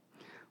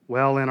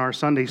Well, in our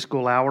Sunday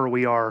school hour,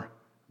 we are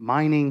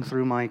mining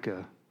through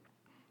Micah.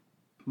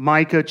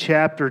 Micah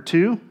chapter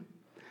 2.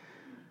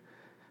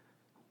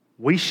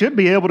 We should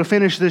be able to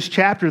finish this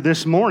chapter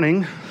this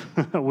morning.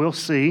 We'll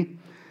see.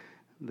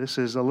 This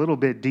is a little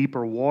bit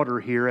deeper water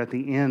here at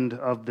the end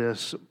of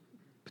this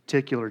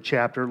particular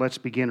chapter. Let's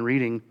begin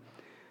reading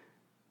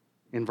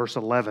in verse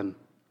 11.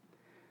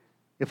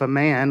 If a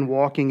man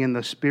walking in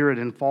the Spirit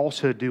in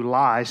falsehood do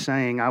lie,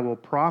 saying, I will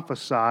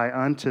prophesy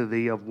unto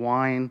thee of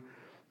wine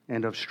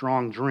and of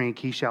strong drink,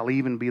 he shall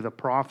even be the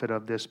prophet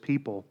of this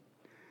people.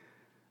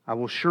 I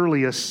will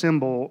surely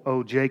assemble,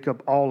 O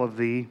Jacob, all of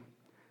thee.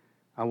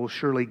 I will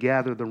surely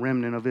gather the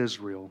remnant of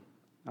Israel.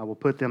 I will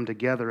put them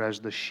together as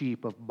the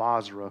sheep of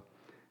Bozrah,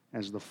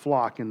 as the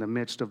flock in the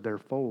midst of their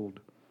fold.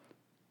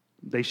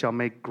 They shall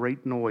make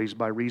great noise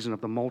by reason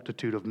of the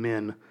multitude of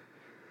men.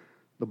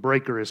 The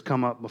breaker has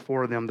come up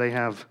before them. They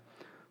have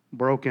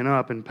broken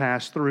up and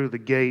passed through the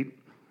gate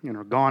and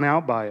are gone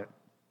out by it.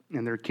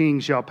 And their king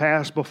shall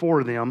pass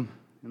before them,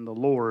 and the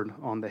Lord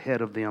on the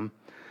head of them.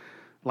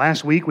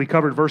 Last week we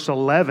covered verse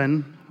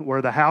 11,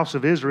 where the house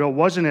of Israel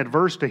wasn't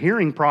adverse to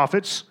hearing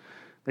prophets.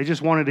 They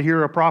just wanted to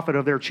hear a prophet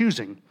of their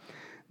choosing.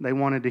 They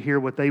wanted to hear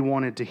what they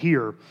wanted to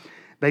hear.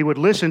 They would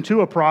listen to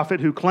a prophet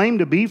who claimed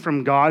to be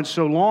from God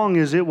so long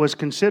as it was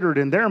considered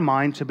in their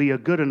mind to be a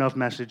good enough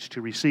message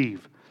to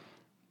receive.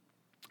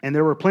 And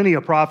there were plenty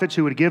of prophets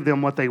who would give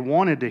them what they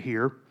wanted to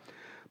hear,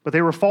 but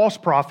they were false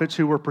prophets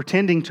who were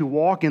pretending to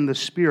walk in the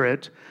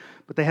Spirit,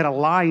 but they had a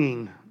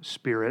lying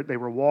spirit. They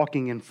were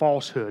walking in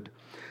falsehood.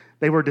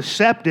 They were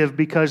deceptive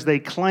because they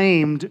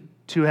claimed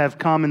to have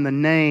come in the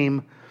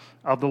name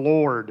of the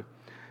Lord.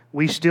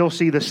 We still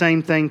see the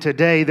same thing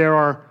today. There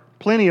are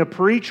plenty of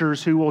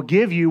preachers who will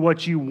give you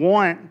what you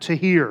want to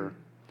hear.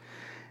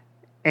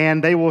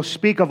 And they will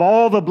speak of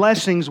all the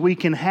blessings we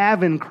can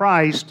have in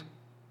Christ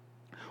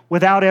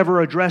without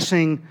ever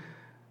addressing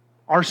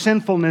our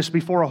sinfulness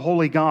before a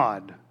holy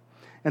God.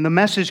 And the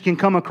message can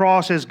come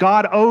across as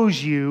God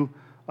owes you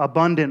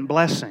abundant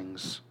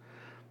blessings.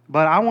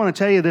 But I want to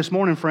tell you this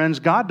morning, friends,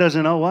 God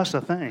doesn't owe us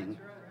a thing.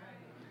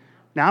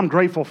 Now, I'm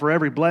grateful for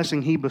every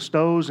blessing He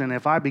bestows, and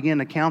if I begin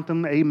to count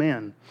them,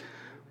 amen.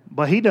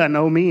 But He doesn't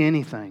owe me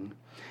anything.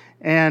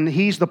 And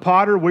He's the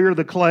potter, we're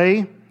the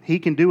clay. He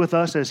can do with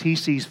us as He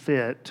sees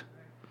fit.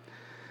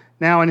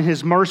 Now, in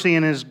His mercy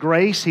and His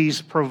grace,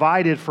 He's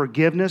provided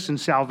forgiveness and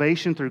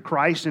salvation through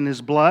Christ and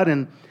His blood,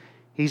 and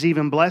He's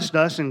even blessed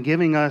us in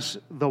giving us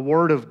the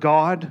Word of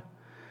God.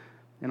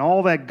 And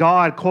all that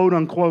God, quote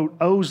unquote,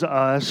 owes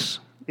us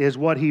is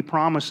what He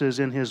promises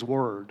in His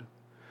Word.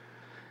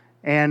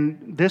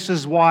 And this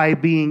is why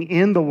being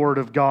in the Word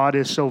of God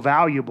is so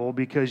valuable,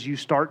 because you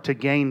start to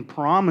gain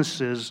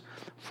promises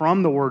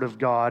from the Word of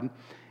God.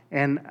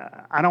 And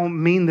I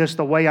don't mean this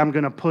the way I'm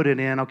going to put it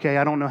in, okay?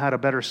 I don't know how to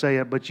better say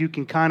it, but you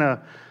can kind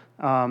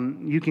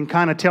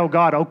of tell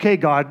God, okay,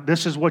 God,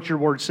 this is what your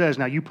Word says.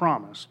 Now, you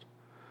promised,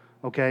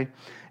 okay?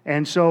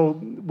 And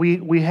so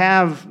we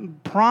have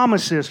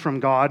promises from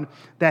God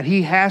that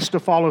He has to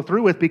follow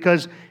through with,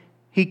 because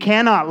He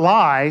cannot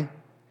lie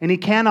and He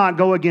cannot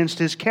go against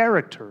His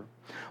character.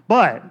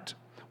 But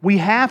we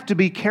have to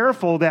be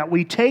careful that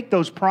we take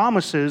those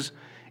promises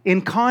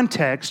in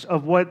context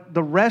of what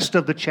the rest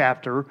of the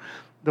chapter,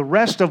 the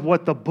rest of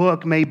what the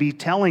book may be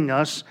telling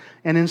us,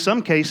 and in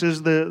some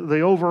cases, the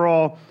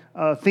overall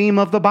theme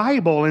of the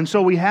Bible. And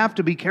so we have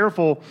to be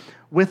careful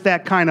with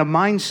that kind of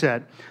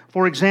mindset.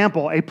 For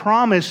example, a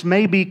promise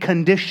may be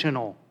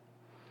conditional,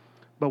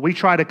 but we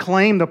try to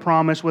claim the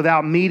promise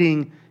without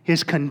meeting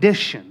His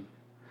condition.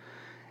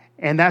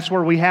 And that's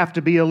where we have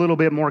to be a little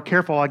bit more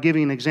careful. I'll give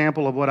you an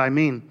example of what I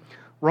mean.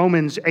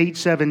 Romans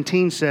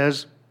 8:17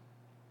 says,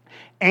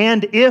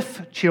 and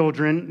if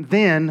children,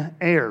 then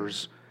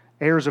heirs,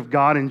 heirs of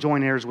God and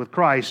joint heirs with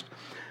Christ.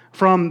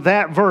 From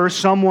that verse,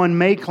 someone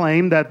may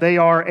claim that they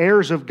are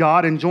heirs of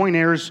God and joint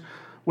heirs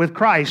with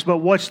Christ. But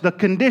what's the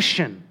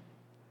condition?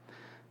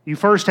 You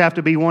first have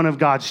to be one of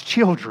God's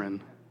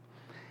children.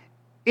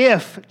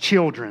 If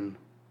children,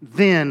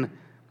 then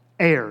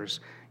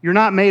heirs. You're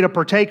not made a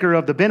partaker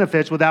of the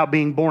benefits without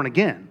being born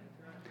again.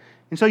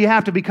 And so you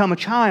have to become a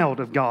child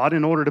of God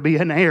in order to be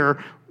an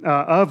heir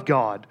of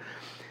God.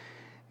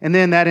 And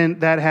then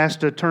that has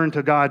to turn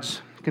to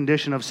God's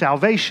condition of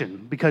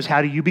salvation, because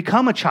how do you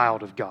become a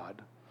child of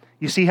God?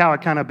 You see how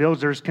it kind of builds.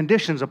 There's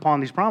conditions upon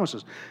these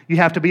promises. You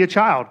have to be a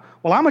child.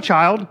 Well, I'm a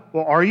child.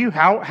 Well, are you?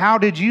 How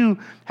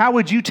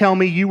would you tell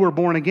me you were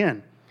born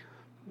again?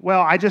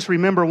 Well, I just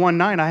remember one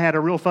night I had a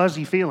real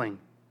fuzzy feeling.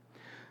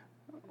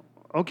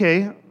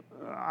 Okay,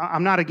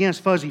 I'm not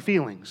against fuzzy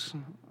feelings.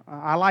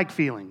 I like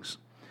feelings.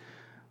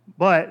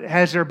 But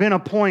has there been a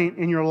point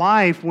in your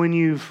life when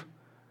you've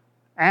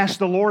asked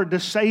the Lord to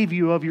save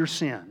you of your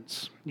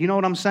sins? You know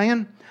what I'm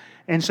saying?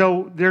 And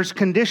so there's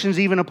conditions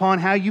even upon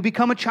how you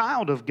become a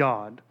child of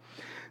God.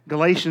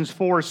 Galatians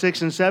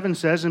 4:6-7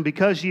 says, and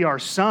because ye are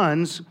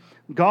sons,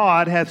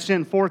 God hath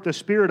sent forth the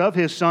Spirit of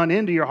His Son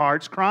into your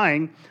hearts,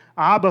 crying,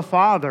 Abba,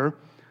 Father.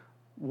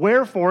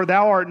 Wherefore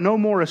thou art no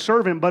more a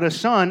servant, but a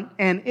son,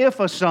 and if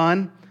a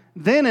son,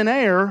 then an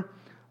heir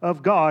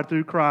of God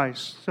through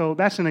Christ. So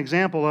that's an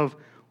example of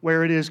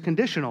where it is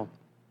conditional.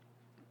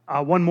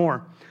 One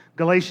more,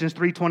 Galatians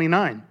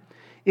 3:29.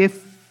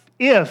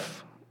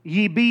 If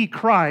ye be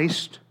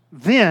Christ,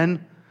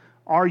 then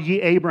are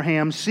ye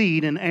Abraham's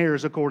seed and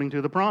heirs according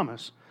to the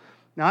promise.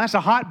 Now that's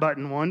a hot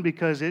button one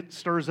because it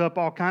stirs up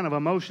all kind of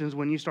emotions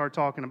when you start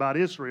talking about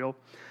Israel.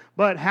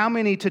 But how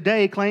many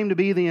today claim to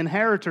be the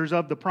inheritors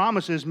of the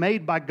promises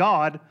made by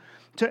God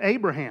to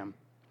Abraham?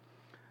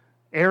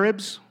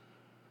 Arabs,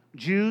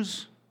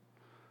 Jews,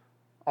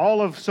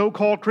 all of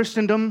so-called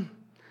Christendom,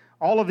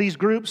 all of these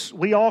groups,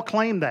 we all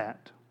claim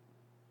that.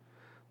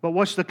 But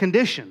what's the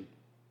condition?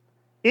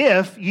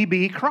 If ye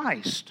be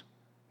Christ.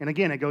 And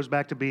again, it goes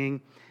back to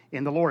being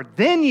in the Lord.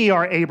 Then ye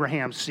are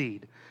Abraham's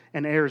seed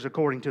and heirs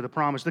according to the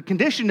promise. The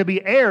condition to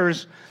be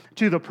heirs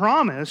to the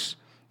promise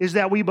is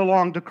that we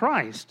belong to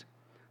Christ.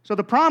 So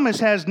the promise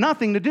has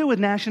nothing to do with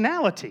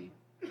nationality.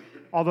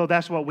 Although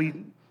that's what we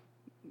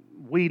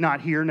not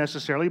here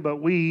necessarily, but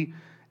we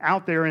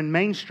out there in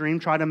mainstream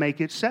try to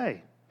make it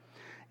say.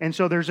 And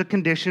so there's a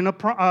condition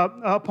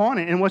upon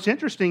it. And what's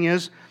interesting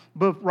is,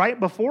 right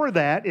before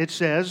that, it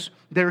says,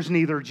 there's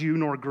neither Jew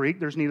nor Greek,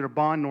 there's neither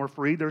bond nor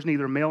free, there's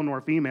neither male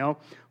nor female,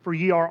 for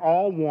ye are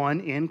all one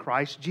in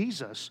Christ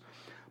Jesus.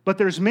 But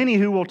there's many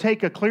who will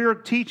take a clear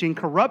teaching,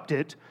 corrupt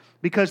it,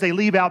 because they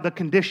leave out the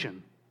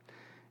condition.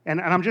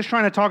 And I'm just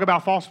trying to talk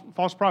about false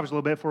prophets a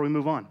little bit before we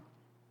move on.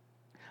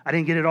 I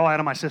didn't get it all out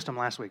of my system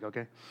last week,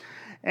 okay?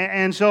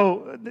 And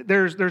so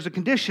there's a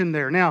condition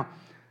there. Now,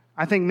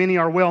 I think many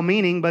are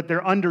well-meaning, but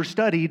they're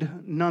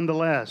understudied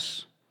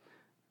nonetheless.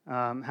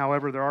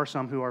 However, there are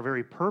some who are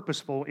very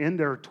purposeful in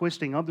their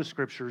twisting of the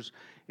Scriptures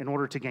in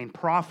order to gain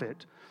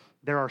profit.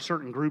 There are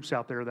certain groups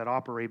out there that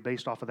operate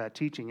based off of that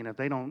teaching, and if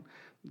they don't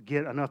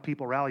get enough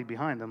people rallied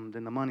behind them,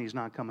 then the money's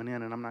not coming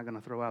in, and I'm not going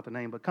to throw out the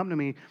name. But come to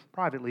me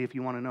privately if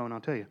you want to know, and I'll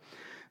tell you.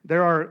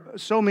 There are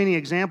so many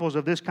examples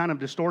of this kind of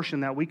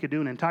distortion that we could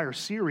do an entire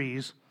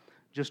series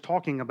just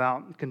talking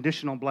about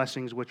conditional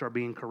blessings which are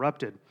being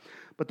corrupted.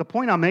 But the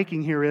point I'm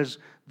making here is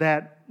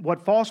that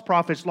what false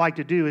prophets like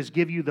to do is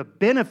give you the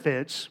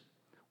benefits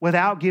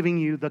without giving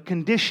you the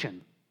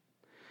condition.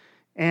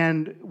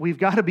 And we've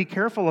got to be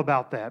careful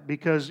about that,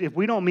 because if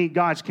we don't meet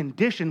God's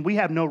condition, we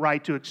have no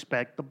right to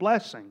expect the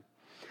blessing.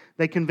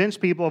 They convince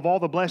people of all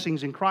the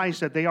blessings in Christ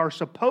that they are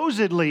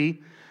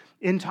supposedly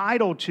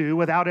entitled to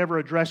without ever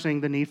addressing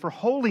the need for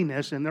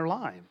holiness in their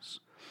lives.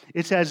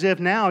 It's as if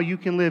now you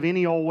can live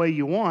any old way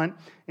you want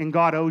and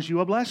God owes you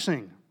a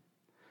blessing.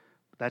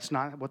 That's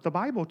not what the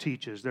Bible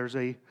teaches. There's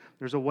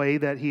a way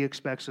that He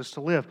expects us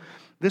to live.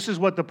 This is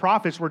what the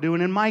prophets were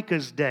doing in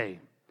Micah's day.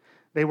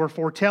 They were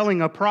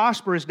foretelling a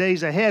prosperous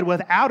days ahead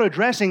without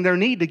addressing their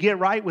need to get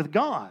right with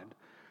God.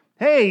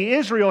 Hey,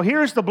 Israel,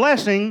 here's the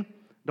blessing.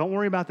 Don't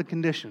worry about the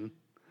condition.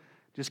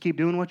 Just keep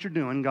doing what you're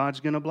doing. God's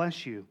going to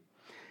bless you.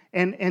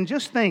 And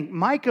just think,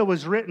 Micah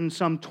was written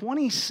some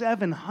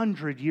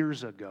 2,700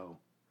 years ago,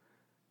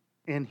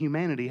 and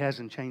humanity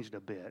hasn't changed a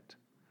bit.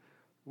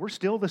 We're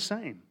still the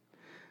same.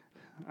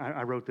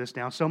 I wrote this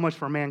down. So much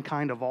for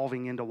mankind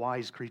evolving into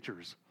wise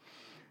creatures.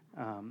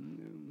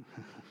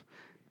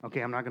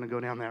 Okay, I'm not going to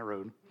go down that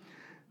road.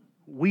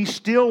 We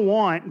still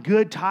want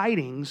good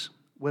tidings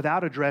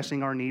without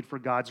addressing our need for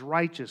God's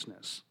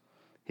righteousness,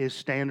 His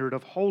standard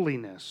of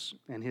holiness,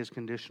 and His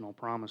conditional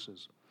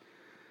promises.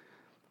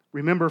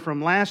 Remember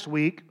from last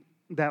week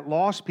that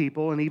lost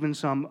people and even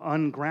some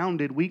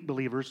ungrounded weak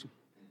believers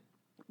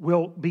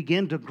will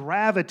begin to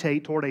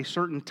gravitate toward a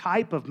certain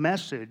type of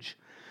message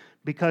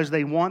because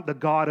they want the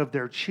God of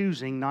their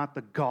choosing, not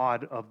the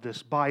God of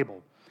this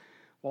Bible.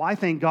 Well, I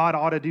think God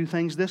ought to do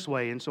things this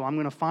way, and so I'm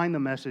going to find the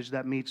message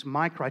that meets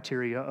my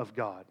criteria of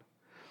God.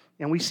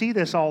 And we see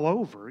this all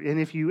over. And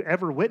if you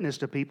ever witness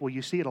to people,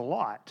 you see it a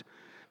lot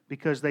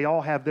because they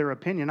all have their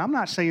opinion. I'm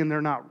not saying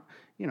they're not,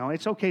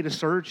 it's okay to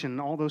search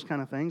and all those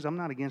kind of things. I'm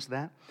not against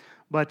that.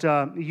 But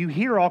you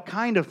hear all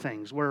kind of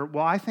things where,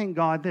 well, I think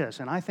God this,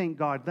 and I think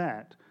God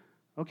that.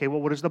 Okay, well,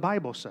 what does the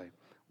Bible say?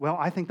 Well,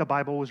 I think the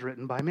Bible was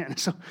written by men.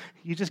 So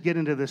you just get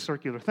into this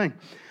circular thing.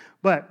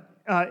 But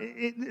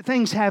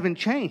things haven't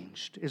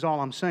changed, is all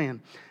I'm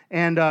saying.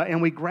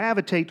 And we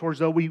gravitate towards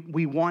though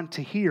we want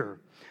to hear.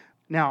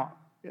 Now,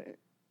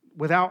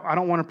 I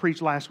don't want to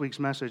preach last week's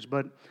message,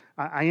 but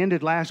I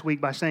ended last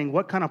week by saying,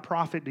 what kind of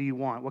prophet do you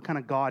want? What kind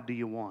of God do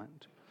you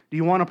want? Do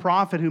you want a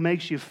prophet who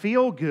makes you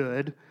feel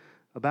good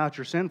about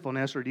your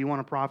sinfulness, or do you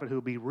want a prophet who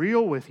will be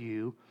real with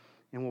you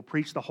and will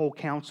preach the whole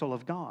counsel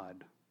of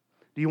God?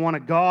 Do you want a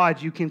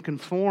God you can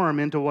conform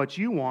into what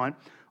you want,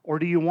 or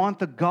do you want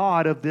the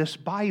God of this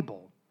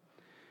Bible?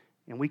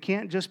 And we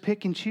can't just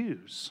pick and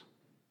choose.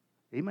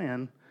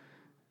 Amen.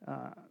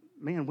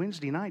 Man,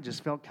 Wednesday night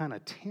just felt kind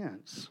of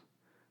tense.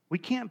 We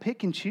can't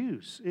pick and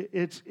choose.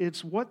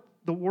 It's what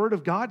the Word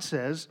of God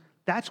says.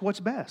 That's what's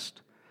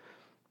best.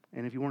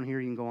 And if you weren't here,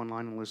 you can go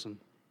online and listen.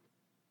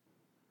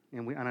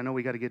 And I know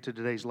we got to get to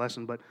today's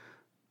lesson, but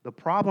the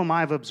problem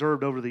I've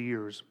observed over the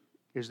years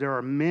is there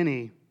are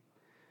many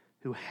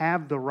who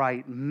have the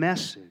right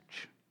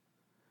message,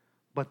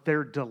 but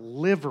their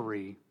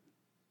delivery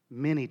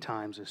many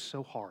times is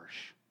so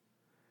harsh.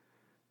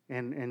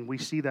 And we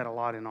see that a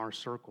lot in our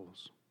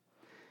circles.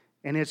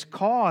 And it's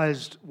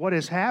caused, what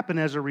has happened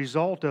as a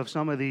result of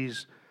some of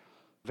these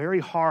very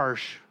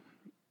harsh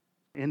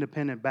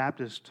independent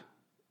Baptist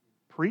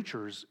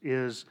preachers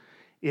is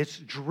it's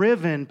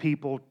driven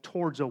people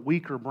towards a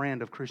weaker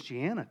brand of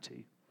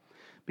Christianity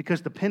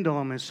because the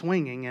pendulum is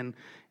swinging.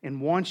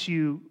 And once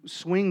you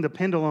swing the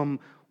pendulum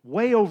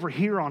way over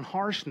here on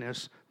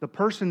harshness, the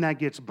person that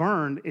gets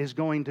burned is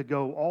going to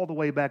go all the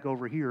way back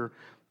over here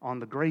on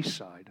the grace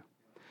side.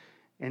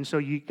 And so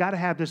you got to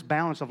have this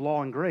balance of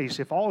law and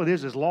grace. If all it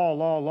is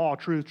law,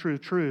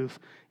 truth,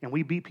 and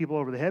we beat people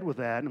over the head with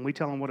that, and we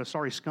tell them what a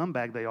sorry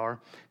scumbag they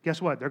are,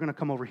 guess what? They're going to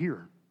come over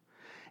here.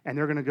 And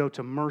they're going to go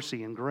to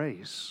mercy and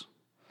grace.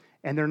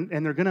 And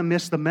they're going to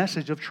miss the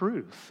message of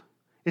truth.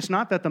 It's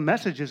not that the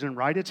message isn't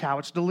right, it's how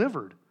it's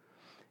delivered.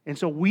 And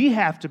so we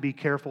have to be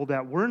careful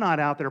that we're not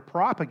out there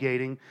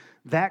propagating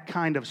that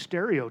kind of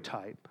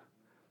stereotype.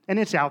 And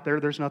it's out there,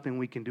 there's nothing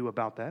we can do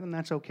about that, and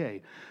that's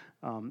okay.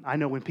 I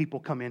know when people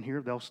come in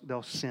here,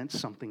 they'll sense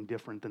something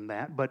different than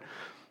that, but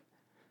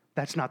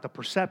that's not the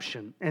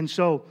perception. And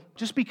so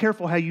just be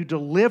careful how you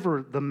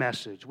deliver the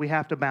message. We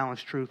have to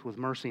balance truth with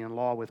mercy and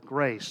law with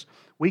grace.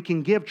 We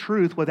can give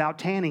truth without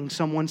tanning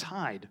someone's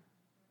hide.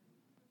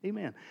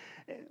 Amen.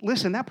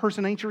 Listen, that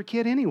person ain't your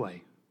kid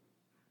anyway.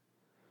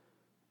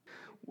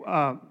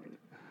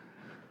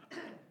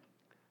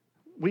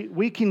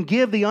 We can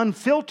give the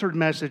unfiltered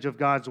message of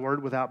God's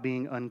Word without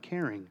being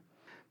uncaring.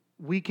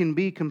 We can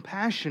be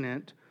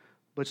compassionate,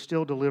 but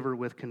still deliver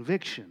with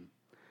conviction.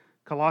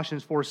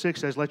 Colossians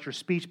 4:6 says, "Let your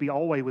speech be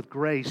always with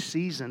grace,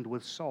 seasoned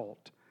with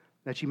salt,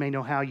 that you may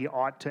know how you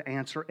ought to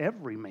answer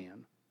every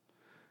man."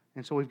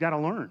 And so we've got to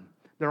learn.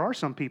 There are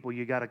some people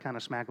you got to kind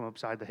of smack them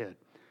upside the head,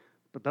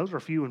 but those are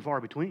few and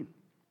far between.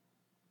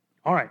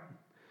 All right,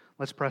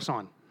 let's press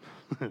on.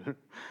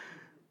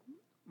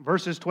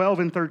 Verses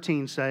 12 and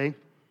 13 say,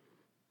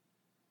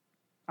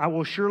 "I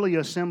will surely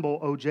assemble,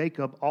 O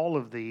Jacob, all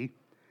of thee.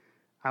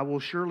 I will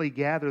surely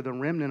gather the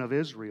remnant of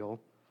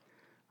Israel.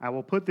 I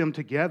will put them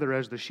together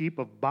as the sheep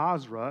of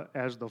Basra,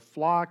 as the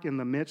flock in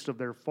the midst of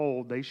their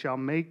fold. They shall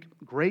make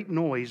great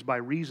noise by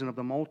reason of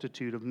the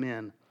multitude of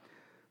men.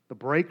 The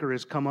breaker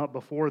is come up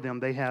before them.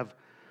 They have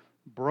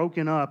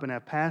broken up and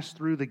have passed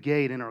through the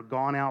gate and are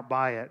gone out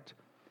by it.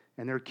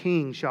 And their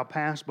king shall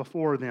pass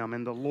before them,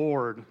 and the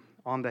Lord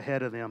on the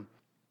head of them."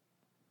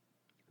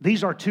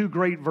 These are two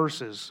great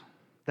verses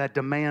that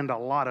demand a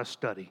lot of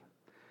study.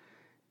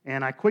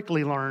 And I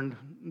quickly learned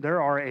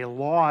there are a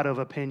lot of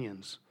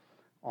opinions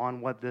on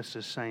what this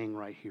is saying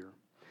right here.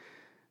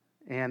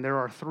 And there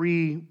are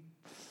three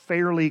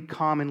fairly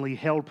commonly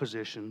held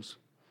positions.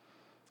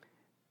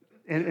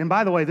 And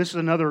by the way, this is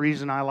another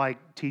reason I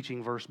like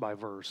teaching verse by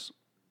verse,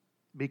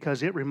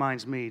 because it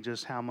reminds me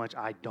just how much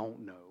I don't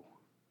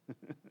know.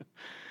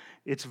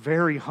 It's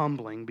very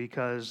humbling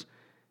because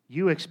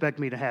you expect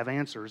me to have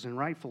answers, and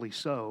rightfully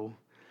so,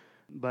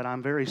 but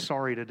I'm very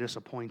sorry to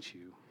disappoint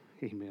you.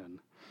 Amen.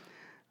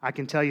 I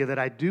can tell you that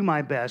I do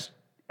my best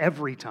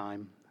every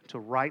time to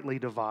rightly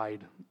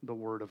divide the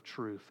word of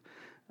truth.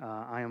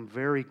 I am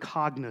very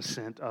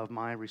cognizant of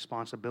my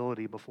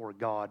responsibility before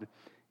God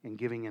in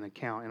giving an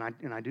account,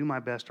 and I do my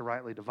best to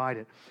rightly divide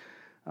it.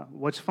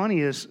 What's funny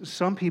is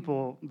some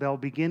people, they'll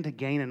begin to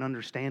gain an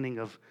understanding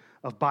of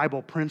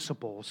Bible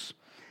principles,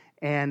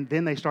 and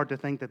then they start to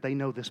think that they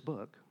know this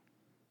book.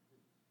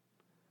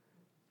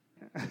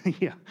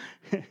 Yeah,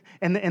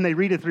 and they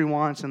read it through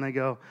once, and they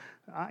go,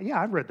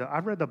 "Yeah, I've read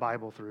the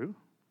Bible through."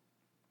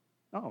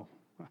 Oh,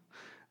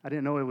 I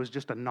didn't know it was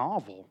just a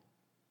novel.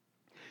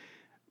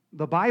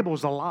 The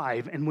Bible's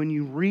alive, and when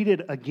you read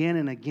it again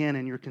and again,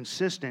 and you're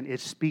consistent, it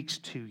speaks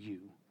to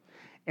you.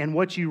 And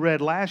what you read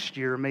last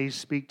year may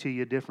speak to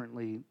you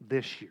differently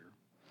this year.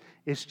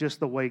 It's just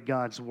the way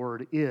God's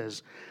Word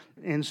is.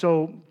 And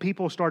so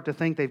people start to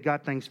think they've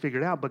got things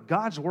figured out, but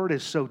God's Word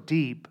is so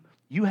deep,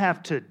 you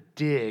have to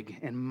dig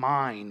and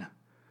mine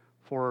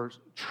for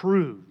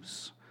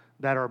truths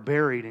that are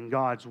buried in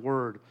God's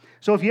Word.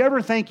 So if you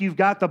ever think you've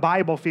got the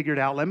Bible figured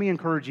out, let me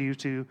encourage you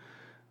to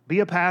be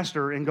a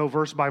pastor and go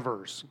verse by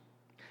verse.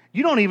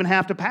 You don't even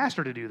have to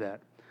pastor to do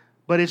that.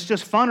 But it's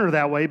just funner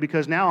that way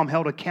because now I'm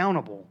held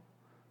accountable,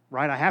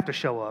 right? I have to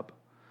show up.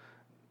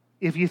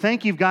 If you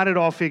think you've got it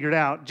all figured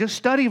out, just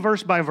study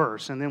verse by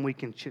verse and then we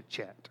can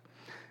chit-chat.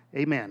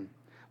 Amen.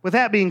 With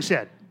that being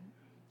said,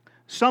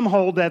 some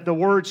hold that the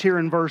words here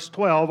in verse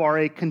 12 are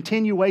a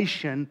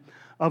continuation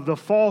of the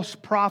false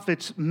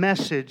prophet's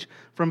message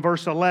from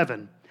verse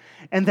 11,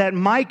 and that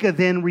Micah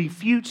then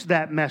refutes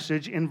that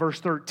message in verse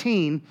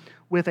 13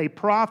 with a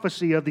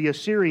prophecy of the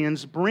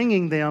Assyrians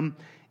bringing them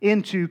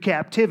into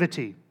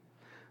captivity.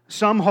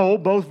 Some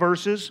hold both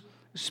verses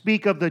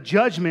speak of the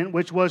judgment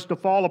which was to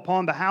fall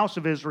upon the house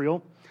of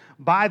Israel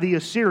by the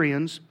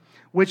Assyrians,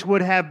 which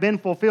would have been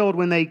fulfilled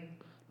when they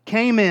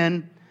came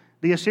in.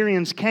 The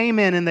Assyrians came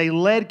in and they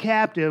led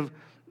captive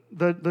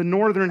the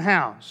northern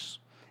house.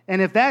 And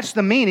if that's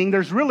the meaning,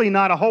 there's really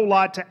not a whole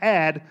lot to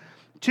add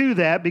to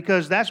that,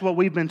 because that's what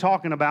we've been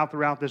talking about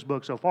throughout this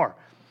book so far,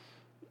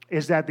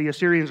 is that the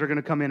Assyrians are going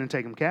to come in and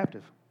take them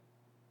captive.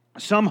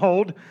 Some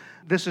hold,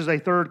 this is a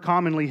third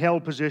commonly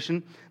held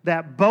position,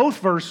 that both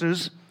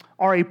verses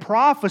are a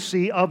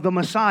prophecy of the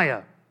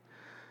Messiah.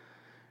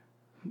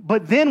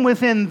 But then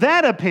within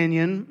that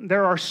opinion,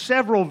 there are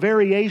several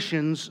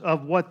variations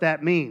of what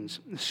that means.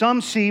 Some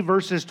see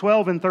verses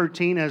 12 and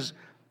 13 as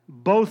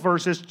both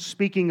verses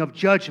speaking of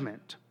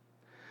judgment.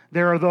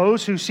 There are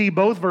those who see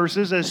both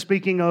verses as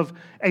speaking of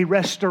a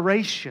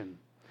restoration.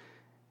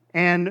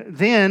 And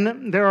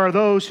then there are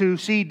those who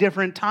see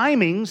different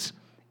timings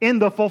in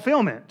the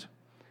fulfillment.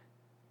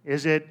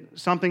 Is it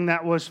something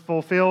that was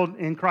fulfilled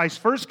in Christ's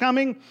first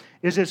coming?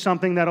 Is it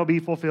something that will be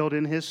fulfilled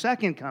in His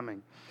second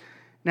coming?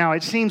 Now,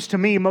 it seems to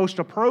me most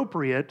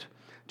appropriate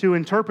to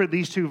interpret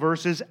these two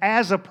verses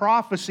as a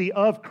prophecy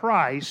of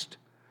Christ,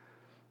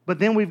 but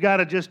then we've got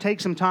to just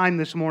take some time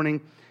this morning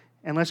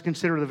and let's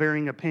consider the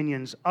varying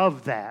opinions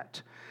of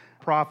that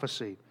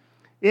prophecy.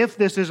 If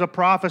this is a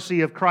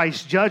prophecy of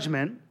Christ's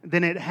judgment,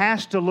 then it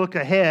has to look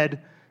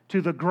ahead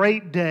to the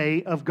great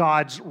day of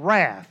God's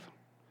wrath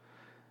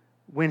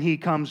when He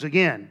comes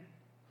again.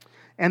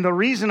 And the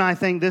reason I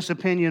think this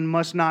opinion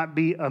must not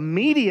be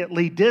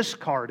immediately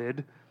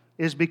discarded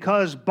is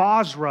because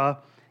Bozrah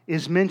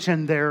is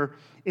mentioned there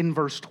in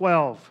verse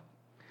 12.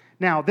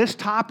 Now, this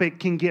topic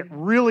can get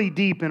really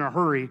deep in a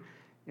hurry,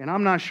 and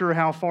I'm not sure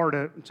how far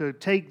to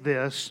take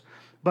this,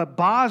 but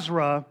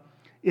Bozrah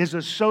is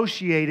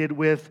associated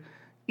with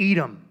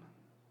Edom,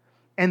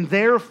 and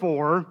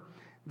therefore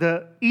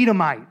the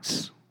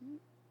Edomites.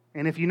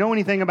 And if you know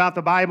anything about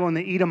the Bible and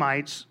the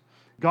Edomites,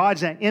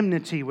 God's at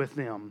enmity with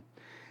them.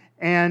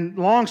 And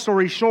long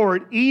story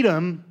short,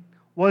 Edom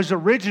was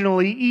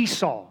originally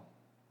Esau.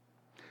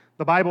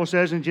 The Bible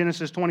says in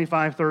Genesis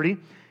 25:30,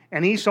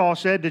 and Esau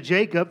said to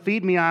Jacob,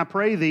 feed me, I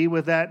pray thee,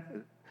 with that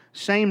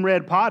same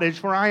red pottage,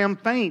 for I am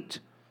faint.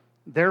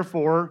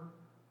 Therefore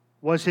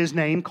was his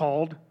name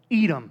called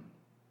Edom.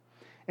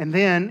 And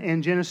then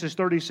in Genesis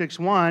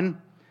 36:1,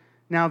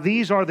 now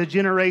these are the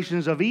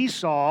generations of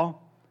Esau,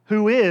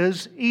 who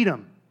is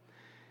Edom.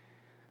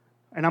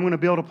 And I'm going to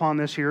build upon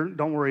this here,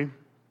 don't worry.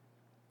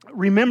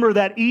 Remember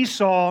that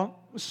Esau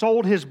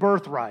sold his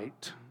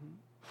birthright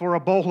for a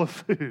bowl of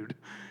food.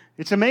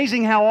 It's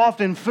amazing how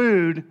often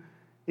food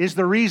is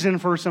the reason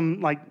for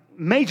some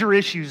major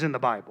issues in the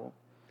Bible.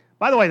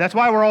 By the way, that's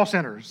why we're all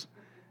sinners,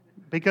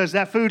 because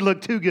that food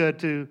looked too good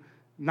to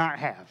not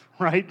have,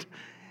 right?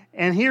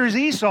 And here's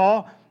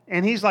Esau,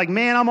 and he's like,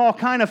 man, I'm all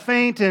kind of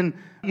faint, and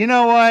you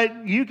know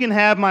what? You can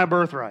have my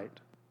birthright.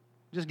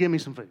 Just give me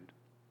some food.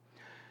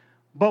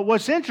 But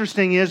what's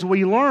interesting is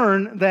we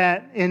learn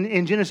that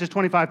in Genesis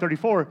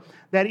 25:34,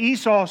 that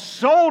Esau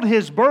sold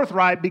his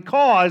birthright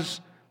because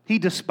he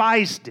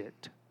despised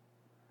it.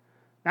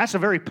 That's a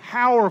very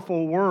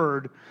powerful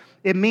word.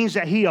 It means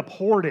that he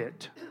abhorred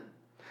it.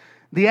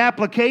 The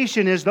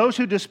application is those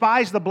who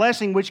despise the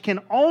blessing which can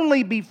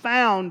only be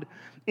found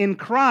in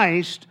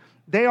Christ,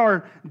 they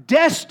are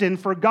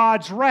destined for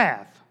God's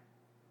wrath.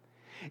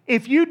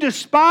 If you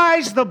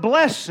despise the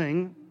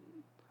blessing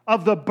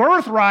of the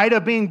birthright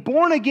of being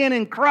born again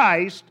in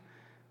Christ,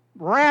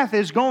 wrath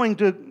is going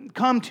to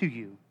come to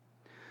you.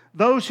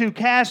 Those who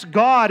cast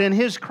God and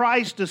His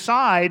Christ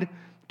aside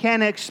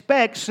can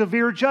expect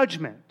severe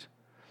judgment.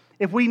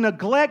 If we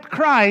neglect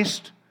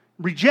Christ,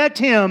 reject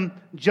Him,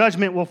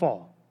 judgment will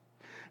fall.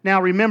 Now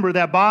remember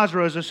that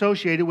Bozrah is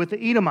associated with the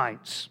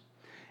Edomites.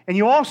 And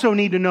you also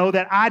need to know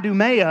that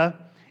Idumea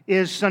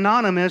is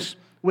synonymous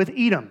with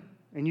Edom.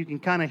 And you can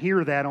kind of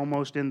hear that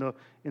almost in the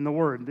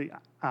word, the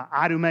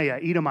Idumea,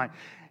 Edomite.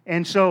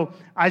 And so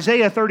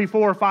Isaiah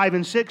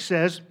 34:5-6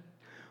 says,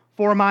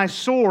 for my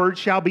sword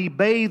shall be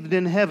bathed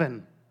in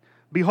heaven.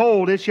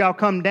 Behold, it shall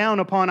come down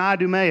upon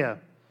Idumea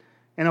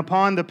and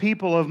upon the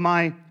people of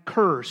my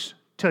curse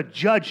to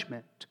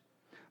judgment.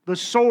 The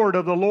sword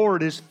of the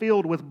Lord is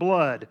filled with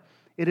blood.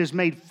 It is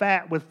made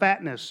fat with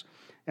fatness,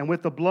 and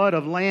with the blood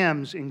of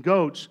lambs and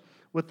goats,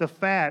 with the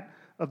fat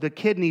of the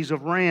kidneys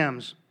of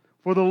rams.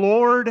 For the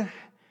Lord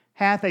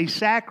hath a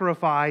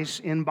sacrifice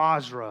in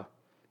Bozrah,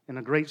 and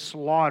a great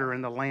slaughter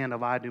in the land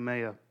of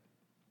Idumea.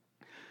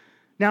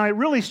 Now it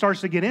really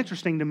starts to get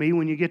interesting to me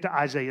when you get to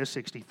Isaiah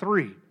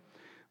 63,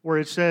 where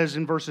it says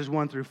in verses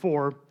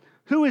 1-4,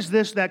 who is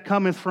this that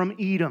cometh from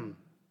Edom,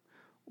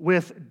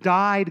 with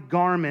dyed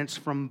garments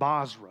from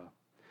Bozrah?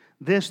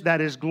 This that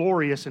is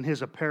glorious in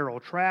his apparel,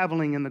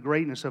 traveling in the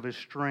greatness of his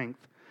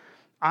strength.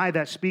 I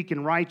that speak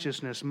in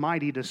righteousness,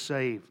 mighty to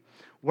save.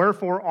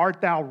 Wherefore art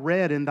thou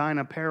red in thine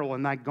apparel,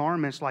 and thy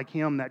garments like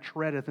him that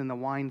treadeth in the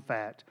wine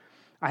fat?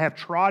 I have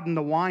trodden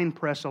the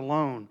winepress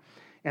alone,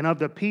 and of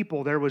the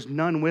people there was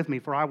none with me,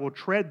 for I will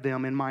tread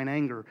them in mine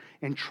anger,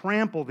 and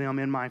trample them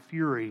in my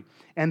fury,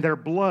 and their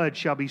blood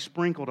shall be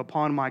sprinkled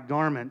upon my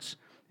garments,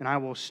 and I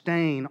will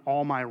stain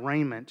all my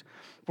raiment.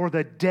 For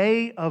the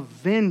day of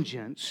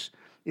vengeance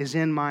is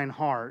in mine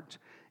heart,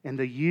 and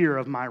the year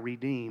of my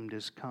redeemed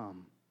is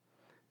come.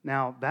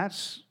 Now,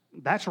 that's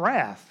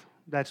wrath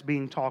that's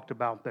being talked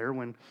about there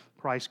when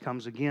Christ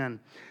comes again.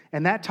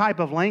 And that type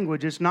of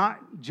language is not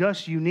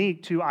just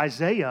unique to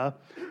Isaiah,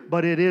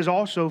 but it is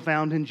also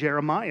found in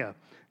Jeremiah.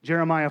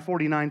 Jeremiah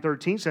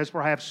 49:13 says,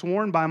 "For I have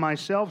sworn by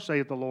myself,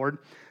 saith the Lord,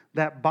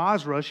 that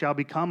Bozrah shall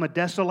become a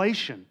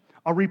desolation,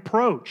 a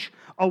reproach,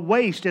 a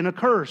waste, and a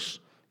curse,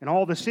 and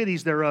all the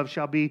cities thereof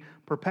shall be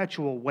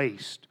perpetual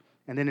waste."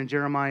 And then in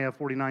Jeremiah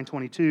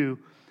 49:22,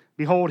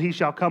 "Behold, he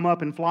shall come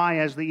up and fly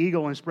as the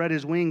eagle and spread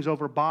his wings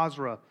over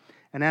Bozrah.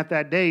 And at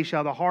that day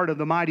shall the heart of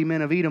the mighty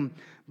men of Edom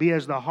be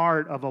as the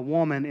heart of a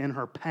woman in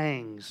her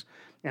pangs."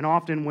 And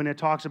often when it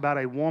talks about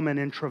a woman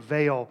in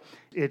travail,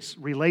 it's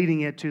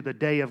relating it to the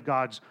day of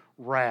God's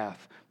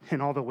wrath.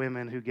 And all the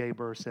women who gave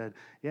birth said,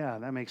 yeah,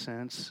 that makes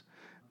sense.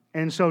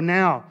 And so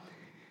now,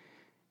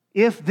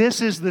 if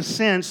this is the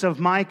sense of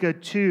Micah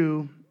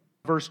 2,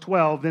 verse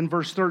 12, then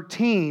verse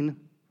 13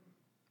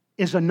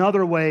 is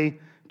another way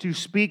to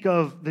speak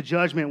of the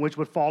judgment which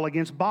would fall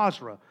against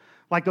Bozrah.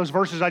 Like those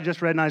verses I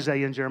just read in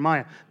Isaiah and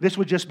Jeremiah. This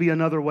would just be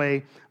another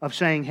way of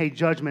saying, hey,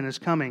 judgment is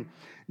coming.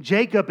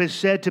 Jacob is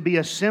said to be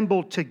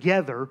assembled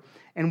together,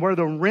 and where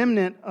the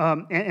remnant,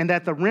 and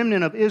that the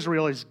remnant of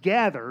Israel is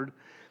gathered.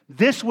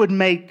 This would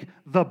make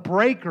the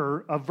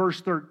breaker of verse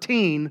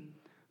 13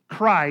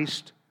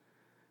 Christ,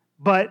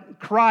 but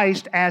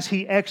Christ as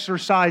he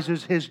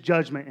exercises his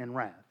judgment and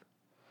wrath.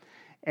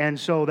 And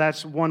so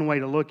that's one way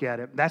to look at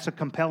it. That's a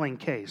compelling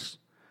case.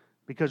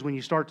 Because when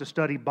you start to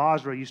study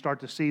Bozrah, you start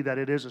to see that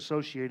it is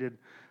associated,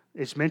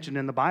 it's mentioned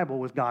in the Bible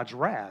with God's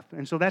wrath.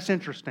 And so that's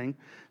interesting,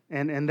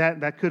 and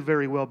that could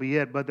very well be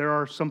it. But there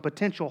are some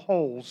potential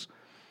holes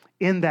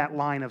in that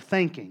line of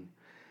thinking.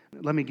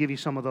 Let me give you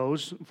some of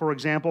those. For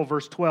example,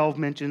 verse 12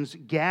 mentions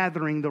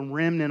gathering the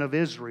remnant of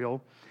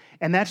Israel,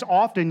 and that's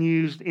often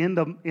used in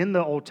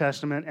the Old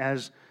Testament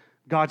as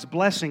God's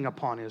blessing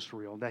upon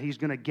Israel, that he's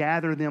going to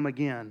gather them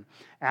again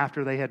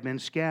after they had been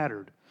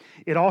scattered.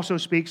 It also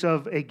speaks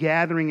of a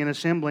gathering and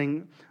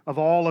assembling of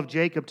all of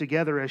Jacob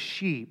together as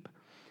sheep.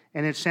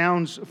 And it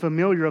sounds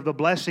familiar of the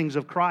blessings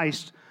of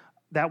Christ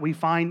that we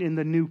find in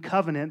the new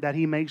covenant that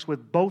he makes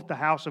with both the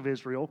house of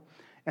Israel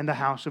and the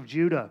house of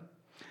Judah.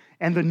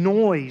 And the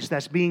noise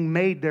that's being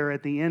made there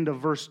at the end of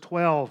verse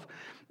 12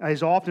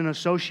 is often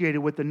associated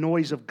with the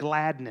noise of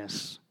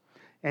gladness.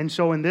 And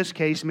so in this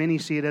case, many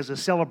see it as a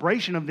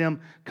celebration of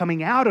them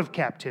coming out of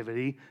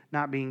captivity,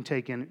 not being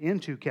taken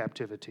into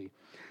captivity.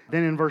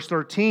 Then in verse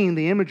 13,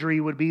 the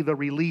imagery would be the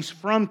release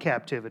from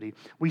captivity.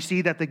 We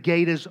see that the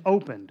gate is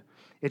opened.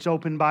 It's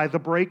opened by the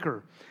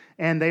breaker.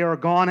 And they are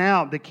gone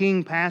out. The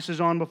king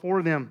passes on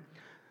before them.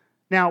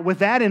 Now, with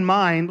that in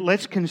mind,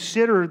 let's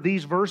consider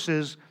these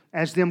verses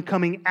as them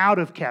coming out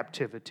of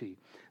captivity.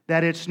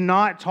 That it's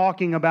not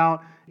talking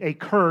about a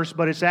curse,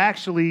 but it's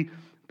actually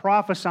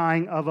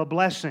prophesying of a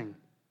blessing.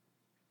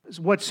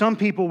 What some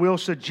people will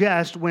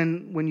suggest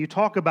when you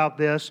talk about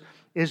this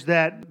is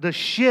that the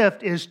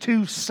shift is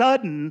too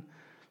sudden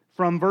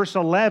from verse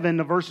 11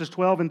 to verses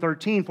 12 and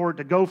 13 for it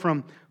to go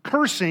from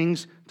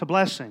cursings to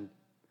blessing.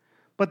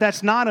 But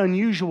that's not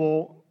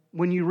unusual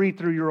when you read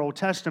through your Old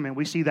Testament.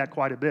 We see that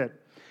quite a bit.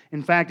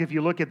 In fact, if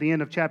you look at the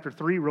end of chapter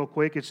 3 real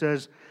quick, it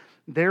says,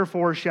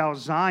 "Therefore shall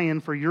Zion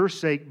for your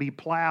sake be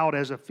plowed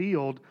as a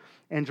field,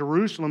 and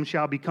Jerusalem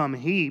shall become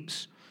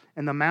heaps,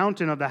 and the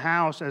mountain of the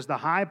house as the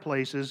high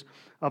places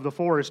of the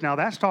forest." Now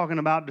that's talking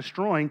about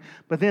destroying,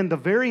 but then the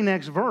very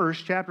next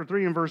verse, chapter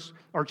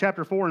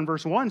 4 and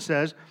verse 1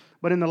 says,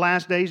 "But in the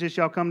last days it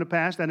shall come to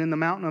pass that in the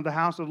mountain of the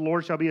house of the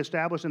Lord shall be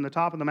established in the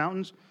top of the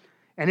mountains,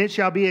 and it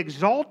shall be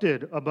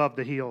exalted above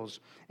the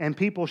hills, and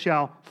people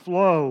shall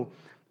flow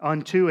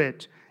unto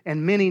it.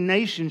 And many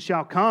nations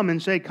shall come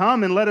and say,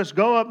 Come and let us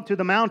go up to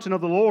the mountain of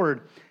the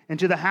Lord, and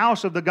to the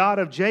house of the God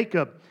of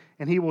Jacob,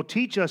 and he will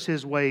teach us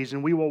his ways,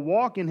 and we will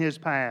walk in his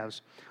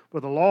paths. For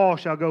the law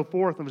shall go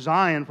forth of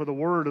Zion for the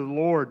word of the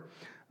Lord,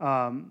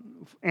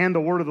 and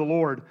the word of the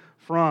Lord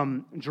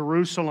from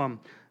Jerusalem."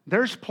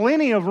 There's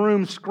plenty of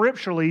room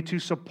scripturally to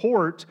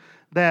support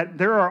that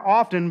there are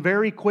often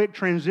very quick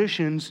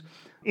transitions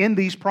in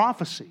these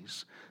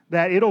prophecies.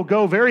 That it'll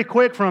go very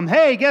quick from,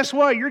 hey, guess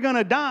what? You're going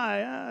to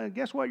die.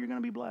 Guess what? You're going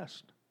to be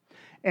blessed.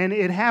 And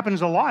it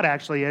happens a lot,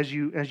 actually, as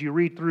you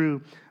read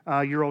through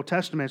your Old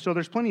Testament. So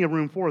there's plenty of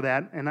room for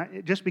that.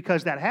 And just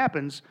because that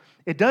happens,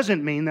 it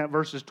doesn't mean that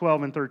verses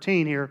 12 and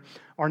 13 here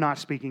are not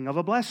speaking of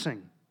a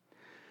blessing.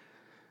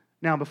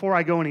 Now, before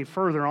I go any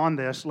further on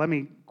this, let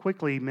me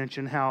quickly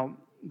mention how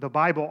the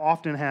Bible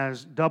often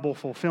has double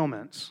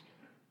fulfillments.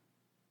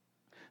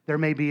 There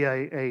may be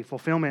a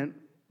fulfillment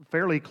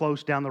fairly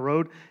close down the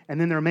road, and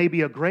then there may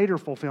be a greater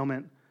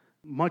fulfillment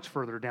much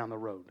further down the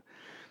road.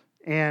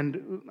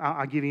 And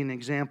I'll give you an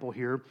example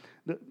here.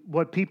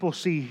 What people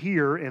see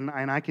here, and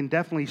I can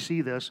definitely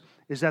see this,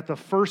 is that the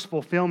first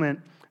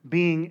fulfillment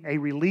being a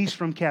release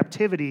from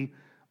captivity,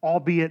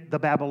 albeit the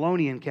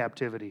Babylonian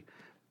captivity.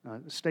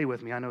 Stay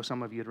with me. I know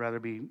some of you would rather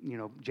be,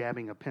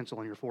 jabbing a pencil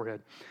in your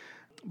forehead.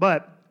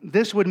 But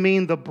this would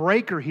mean the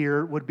breaker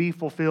here would be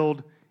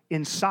fulfilled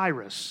in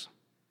Cyrus.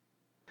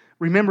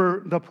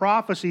 Remember, the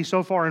prophecy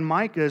so far in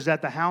Micah is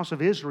that the house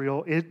of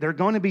Israel, they're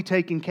going to be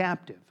taken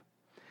captive.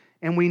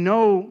 And we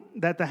know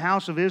that for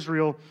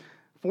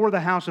the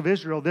house of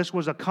Israel, this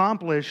was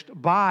accomplished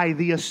by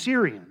the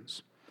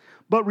Assyrians.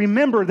 But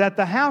remember that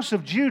the house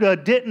of Judah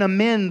didn't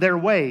amend their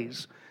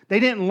ways.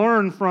 They didn't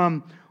learn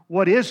from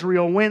what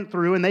Israel went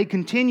through, and they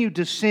continued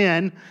to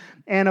sin.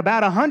 And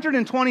about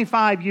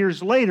 125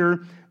 years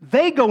later,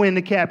 they go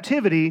into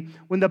captivity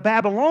when the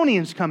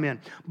Babylonians come in.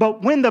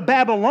 But when the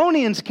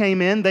Babylonians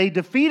came in, they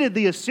defeated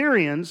the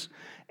Assyrians,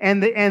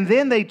 and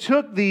then they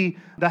took the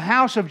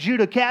house of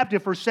Judah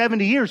captive for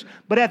 70 years.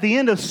 But at the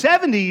end of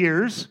 70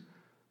 years,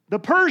 the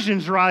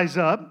Persians rise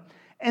up,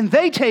 and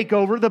they take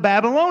over the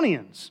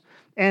Babylonians.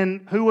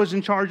 And who was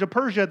in charge of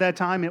Persia at that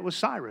time? It was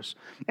Cyrus.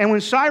 And when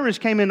Cyrus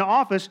came into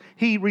office,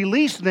 he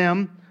released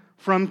them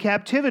from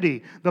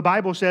captivity. The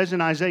Bible says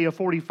in Isaiah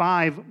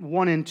 45,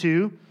 1 and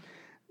 2,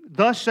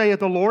 "Thus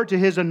saith the Lord to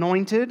his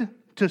anointed,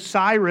 to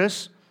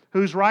Cyrus,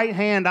 whose right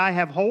hand I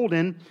have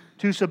holden,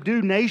 to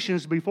subdue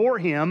nations before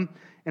him,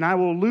 and I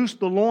will loose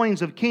the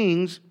loins of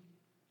kings,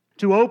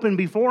 to open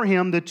before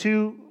him the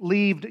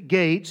two-leaved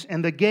gates,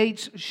 and the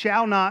gates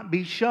shall not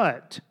be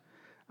shut.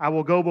 I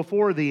will go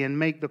before thee and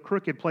make the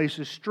crooked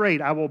places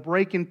straight. I will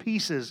break in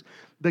pieces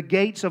the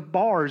gates of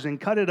bars and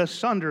cut it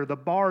asunder, the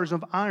bars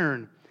of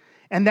iron."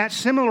 And that's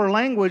similar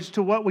language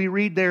to what we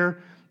read there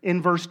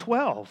in verse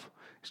 12.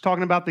 It's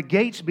talking about the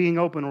gates being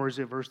open, or is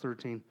it verse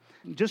 13?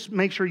 Just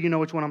make sure you know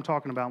which one I'm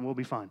talking about and we'll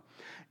be fine.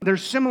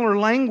 There's similar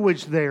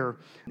language there.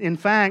 In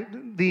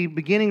fact, the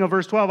beginning of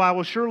verse 12, "I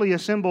will surely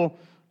assemble,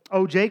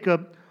 O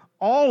Jacob,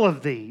 all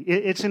of thee."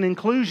 It's an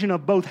inclusion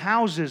of both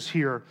houses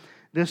here.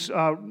 This,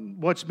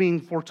 what's being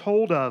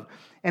foretold of.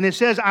 And it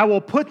says, "I will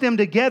put them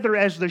together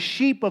as the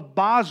sheep of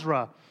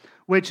Bozrah,"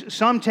 which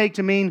some take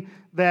to mean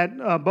that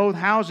both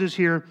houses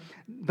here,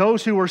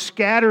 those who were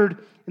scattered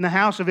in the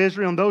house of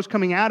Israel and those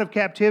coming out of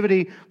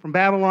captivity from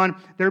Babylon,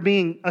 they're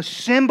being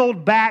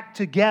assembled back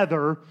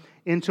together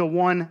into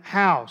one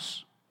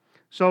house.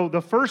 So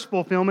the first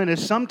fulfillment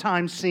is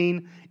sometimes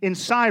seen in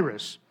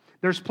Cyrus.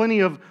 There's plenty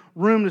of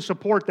room to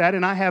support that,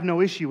 and I have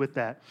no issue with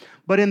that.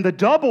 But in the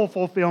double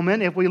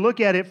fulfillment, if we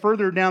look at it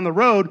further down the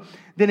road,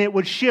 then it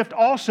would shift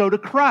also to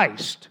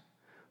Christ.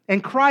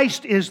 And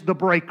Christ is the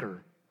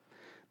breaker.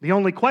 The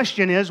only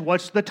question is,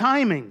 what's the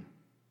timing?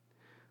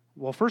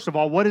 Well, first of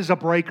all, what is a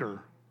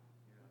breaker?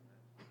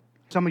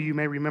 Some of you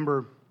may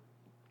remember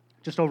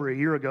just over a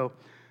year ago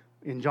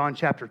in John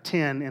chapter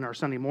 10 in our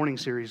Sunday morning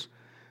series,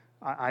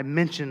 I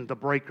mentioned the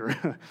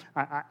breaker.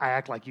 I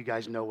act like you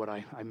guys know what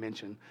I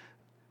mentioned.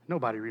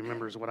 Nobody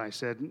remembers what I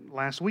said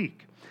last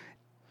week.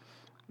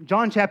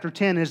 John chapter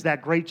 10 is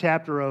that great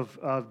chapter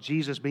of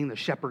Jesus being the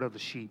shepherd of the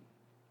sheep.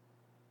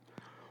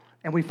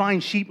 And we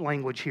find sheep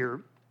language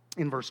here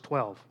in verse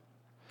 12.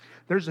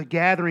 There's a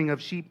gathering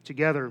of sheep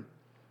together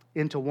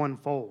into one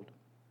fold.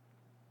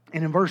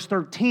 And in verse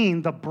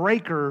 13, the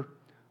breaker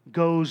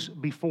goes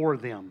before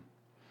them.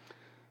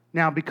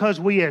 Now, because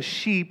we as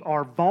sheep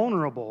are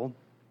vulnerable,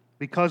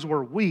 because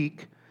we're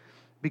weak,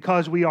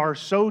 because we are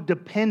so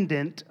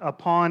dependent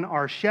upon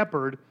our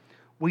shepherd,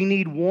 we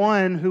need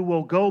one who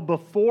will go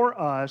before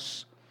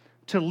us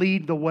to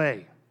lead the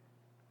way.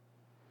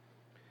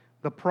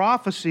 The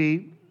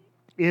prophecy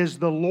is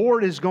the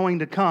Lord is going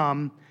to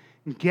come,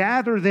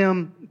 gather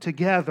them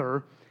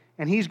together,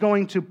 and He's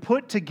going to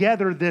put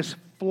together this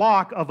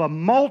flock of a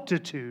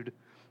multitude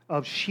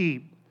of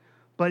sheep.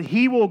 But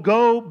He will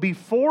go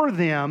before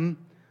them,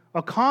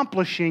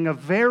 accomplishing a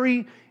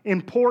very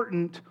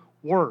important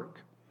work.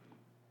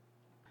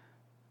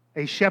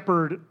 A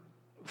shepherd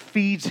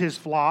feeds his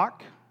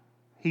flock.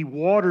 He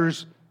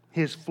waters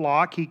his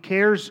flock. He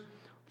cares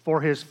for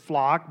his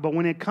flock. But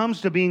when it comes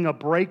to being a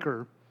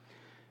breaker,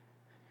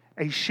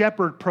 a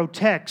shepherd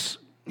protects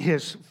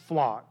his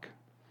flock.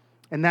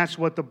 And that's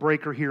what the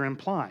breaker here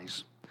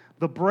implies.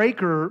 The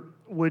breaker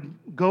would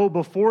go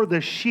before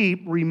the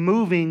sheep,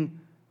 removing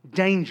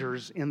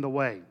dangers in the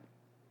way.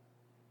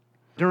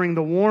 During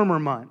the warmer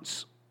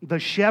months, the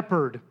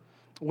shepherd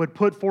would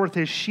put forth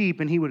his sheep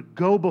and he would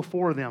go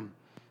before them.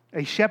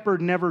 A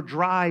shepherd never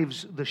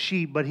drives the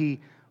sheep, but he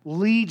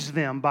leads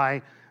them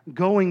by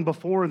going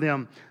before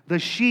them. The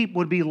sheep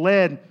would be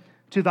led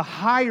to the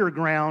higher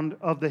ground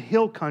of the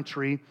hill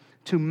country,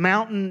 to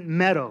mountain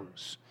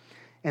meadows.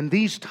 And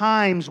these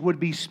times would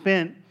be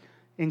spent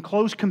in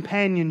close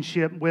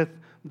companionship with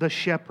the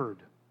shepherd.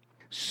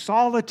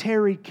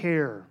 Solitary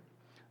care,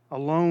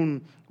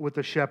 alone with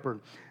the shepherd.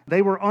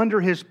 They were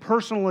under his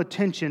personal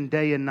attention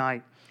day and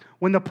night.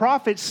 When the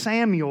prophet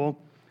Samuel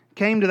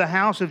came to the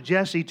house of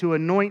Jesse to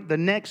anoint the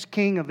next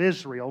king of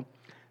Israel,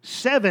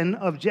 7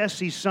 of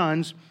Jesse's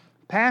sons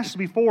passed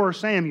before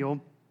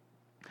Samuel,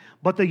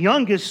 but the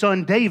youngest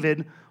son,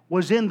 David,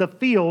 was in the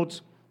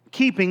fields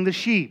keeping the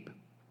sheep.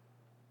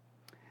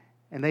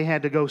 And they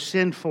had to go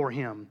send for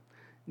him.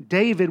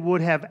 David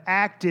would have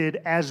acted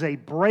as a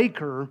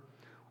breaker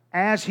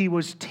as he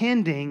was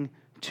tending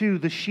to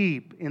the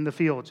sheep in the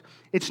fields.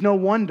 It's no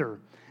wonder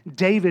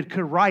David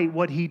could write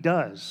what he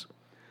does.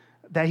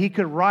 That he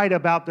could write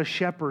about the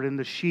shepherd and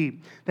the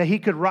sheep. That he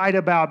could write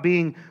about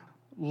being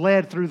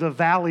led through the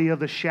valley of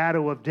the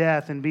shadow of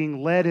death and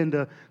being led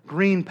into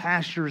green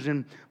pastures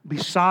and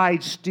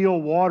beside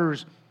still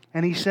waters.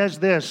 And he says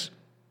this,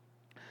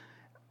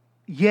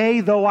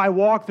 Yea, though I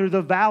walk through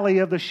the valley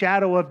of the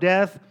shadow of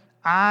death,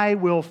 I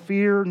will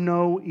fear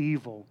no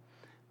evil,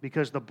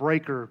 because the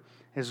breaker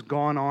has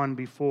gone on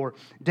before.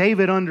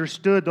 David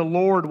understood the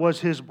Lord was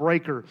his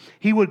breaker.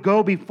 He would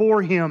go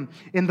before him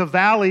in the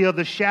valley of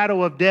the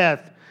shadow of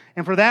death.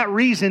 And for that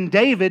reason,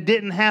 David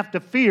didn't have to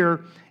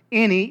fear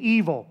any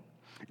evil.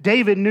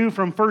 David knew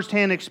from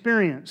firsthand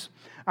experience.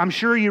 I'm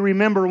sure you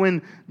remember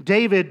when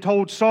David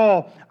told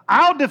Saul,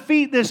 I'll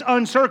defeat this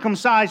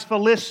uncircumcised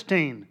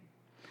Philistine.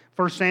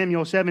 1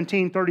 Samuel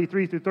 17,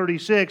 33 through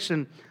 36.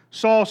 And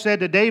Saul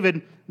said to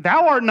David,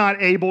 Thou art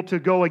not able to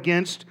go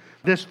against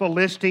this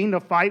Philistine to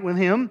fight with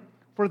him,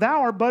 for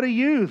thou art but a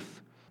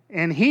youth,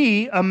 and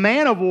he a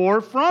man of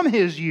war from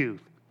his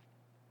youth.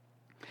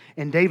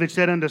 And David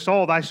said unto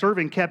Saul, Thy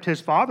servant kept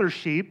his father's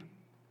sheep,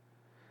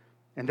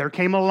 and there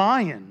came a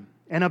lion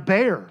and a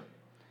bear,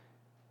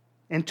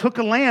 and took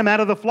a lamb out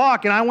of the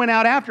flock, and I went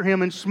out after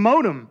him and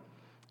smote him,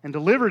 and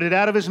delivered it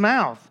out of his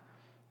mouth.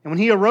 And when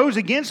he arose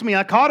against me,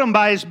 I caught him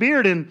by his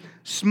beard, and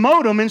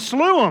smote him and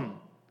slew him.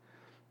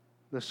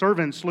 The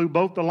servant slew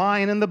both the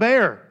lion and the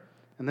bear,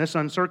 and this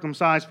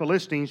uncircumcised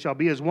Philistine shall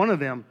be as one of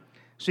them,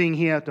 seeing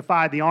he hath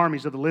defied the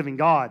armies of the living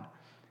God.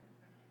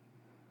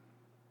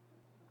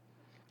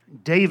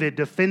 David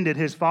defended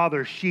his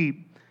father's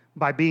sheep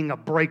by being a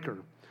breaker.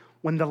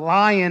 When the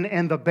lion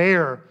and the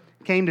bear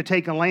came to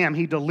take a lamb,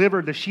 he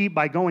delivered the sheep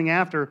by going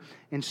after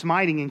and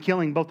smiting and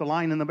killing both the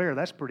lion and the bear.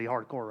 That's pretty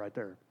hardcore right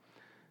there.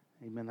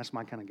 Amen. That's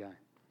my kind of guy.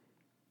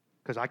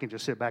 Because I can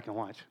just sit back and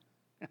watch.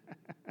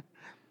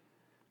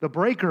 The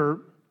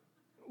breaker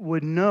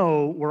would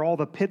know where all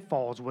the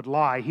pitfalls would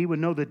lie. He would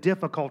know the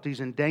difficulties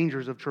and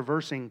dangers of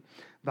traversing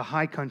the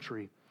high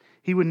country.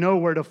 He would know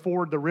where to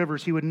ford the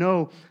rivers. He would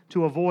know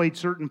to avoid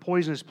certain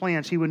poisonous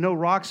plants. He would know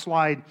rock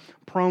slide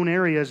prone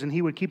areas, and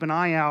he would keep an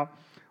eye out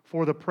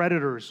for the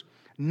predators.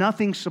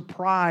 Nothing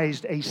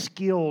surprised a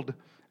skilled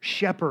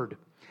shepherd.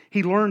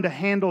 He learned to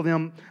handle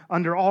them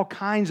under all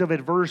kinds of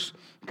adverse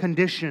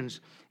conditions.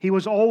 He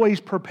was always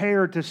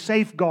prepared to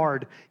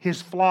safeguard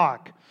his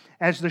flock.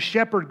 As the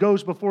shepherd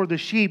goes before the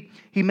sheep,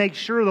 he makes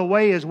sure the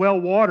way is well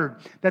watered,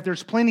 that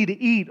there's plenty to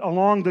eat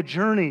along the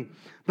journey.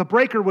 The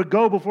breaker would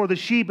go before the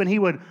sheep, and he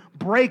would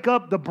break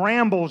up the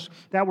brambles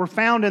that were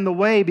found in the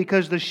way,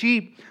 because the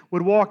sheep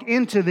would walk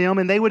into them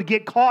and they would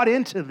get caught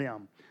into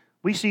them.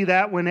 We see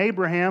that when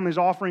Abraham is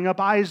offering up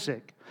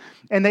Isaac.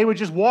 And they would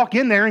just walk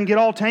in there and get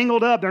all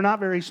tangled up. They're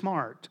not very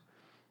smart.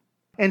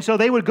 And so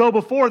they would go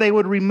before, they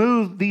would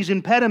remove these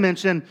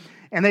impediments, and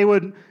they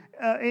would,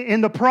 in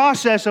the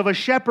process of a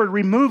shepherd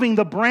removing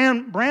the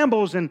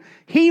brambles, and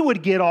he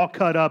would get all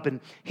cut up,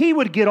 and he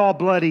would get all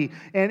bloody,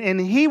 and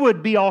he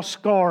would be all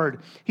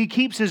scarred. He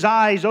keeps his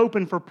eyes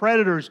open for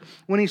predators.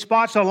 When he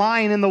spots a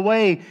lion in the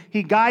way,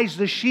 he guides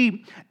the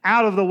sheep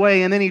out of the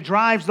way, and then he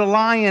drives the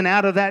lion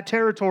out of that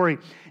territory.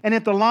 And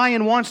if the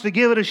lion wants to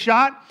give it a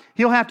shot,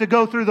 he'll have to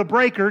go through the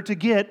breaker to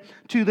get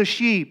to the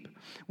sheep.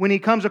 When he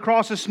comes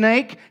across a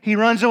snake, he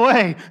runs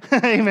away.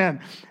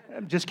 Amen.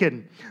 Just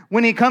kidding.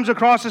 When he comes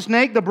across a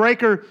snake, the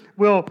breaker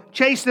will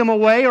chase them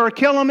away or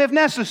kill them if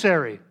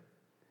necessary.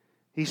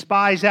 He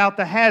spies out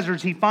the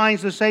hazards. He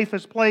finds the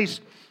safest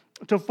place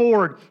to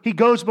ford. He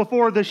goes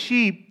before the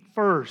sheep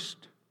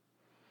first.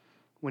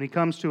 When he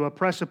comes to a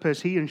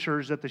precipice, he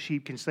ensures that the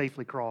sheep can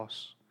safely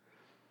cross.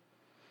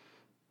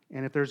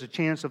 And if there's a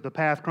chance of the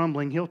path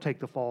crumbling, he'll take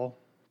the fall,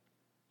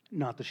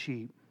 not the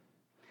sheep.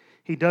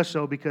 He does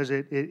so because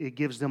it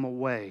gives them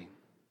away.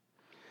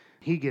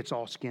 He gets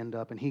all skinned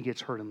up and he gets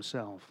hurt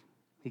himself.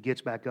 He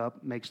gets back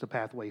up, makes the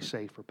pathway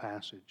safe for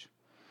passage.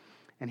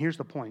 And here's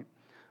the point.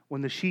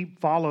 When the sheep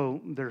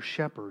follow their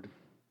shepherd,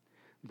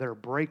 their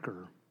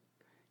breaker,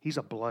 he's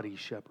a bloody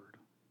shepherd.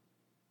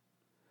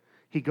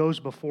 He goes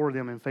before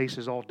them and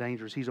faces all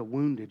dangers. He's a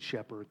wounded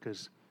shepherd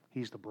because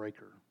he's the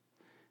breaker.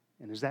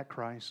 And is that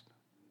Christ?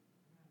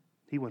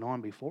 He went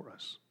on before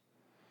us.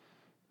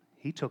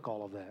 He took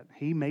all of that.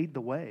 He made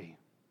the way.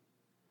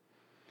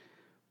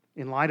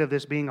 In light of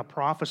this being a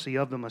prophecy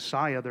of the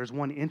Messiah, there's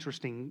one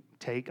interesting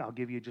take. I'll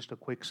give you just a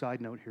quick side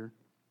note here.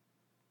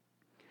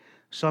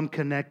 Some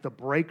connect the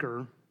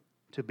breaker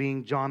to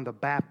being John the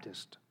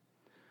Baptist,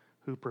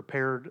 who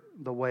prepared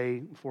the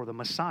way for the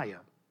Messiah.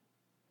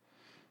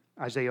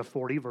 Isaiah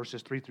 40,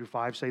 verses 3 through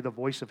 5 say, The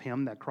voice of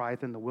him that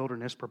crieth in the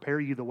wilderness,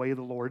 Prepare ye the way of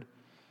the Lord,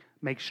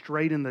 make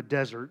straight in the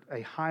desert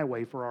a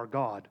highway for our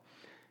God.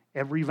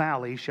 Every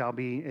valley shall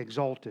be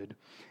exalted,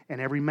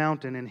 and every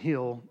mountain and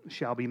hill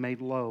shall be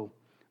made low.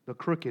 The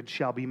crooked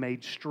shall be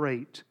made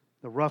straight,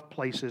 the rough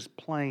places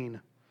plain.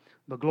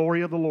 The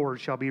glory of the Lord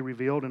shall be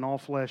revealed, and all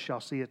flesh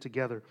shall see it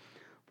together.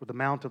 For the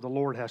mount of the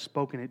Lord has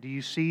spoken it. Do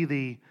you see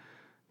the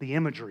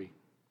imagery?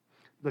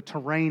 The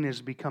terrain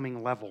is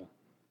becoming level.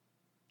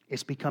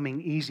 It's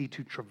becoming easy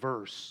to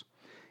traverse.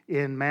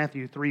 In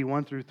Matthew 3,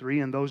 1 through 3,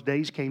 in those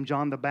days came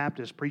John the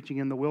Baptist, preaching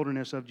in the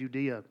wilderness of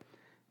Judea,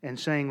 and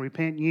saying,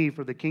 Repent ye,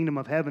 for the kingdom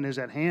of heaven is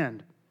at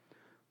hand.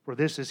 For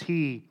this is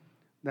he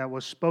that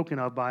was spoken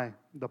of by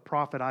the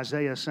prophet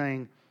Isaiah,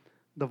 saying,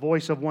 The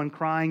voice of one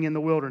crying in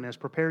the wilderness,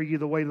 Prepare ye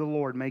the way of the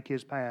Lord, make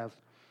his path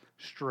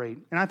straight.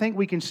 And I think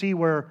we can see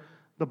where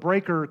The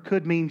breaker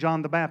could mean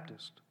John the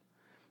Baptist,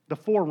 the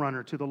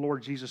forerunner to the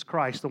Lord Jesus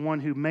Christ, the one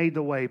who made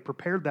the way,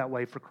 prepared that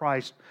way for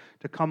Christ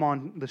to come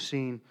on the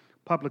scene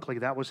publicly.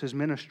 That was his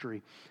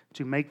ministry,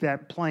 to make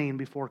that plain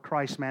before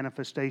Christ's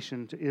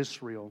manifestation to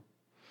Israel.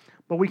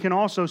 But we can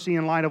also see,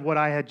 in light of what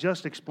I had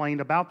just explained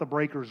about the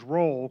breaker's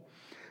role,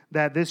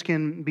 that this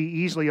can be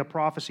easily a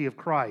prophecy of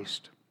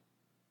Christ.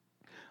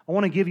 I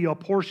want to give you a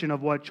portion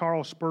of what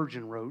Charles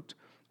Spurgeon wrote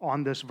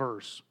on this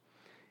verse.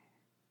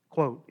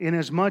 Quote,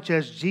 "Inasmuch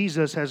as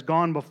Jesus has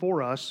gone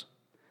before us,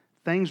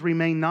 things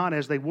remain not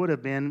as they would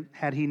have been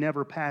had he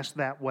never passed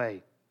that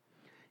way.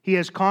 He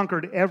has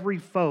conquered every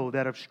foe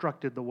that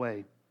obstructed the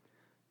way.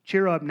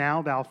 Cheer up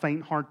now, thou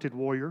faint-hearted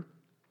warrior.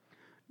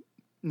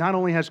 Not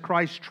only has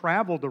Christ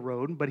traveled the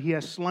road, but he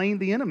has slain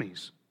the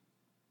enemies.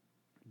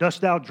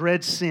 Dost thou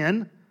dread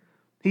sin?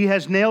 He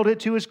has nailed it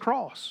to his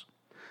cross.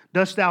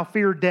 Dost thou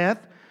fear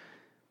death?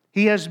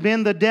 He has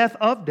been the death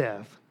of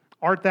death.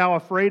 Art thou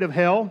afraid of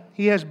hell?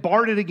 He has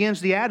barred it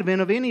against the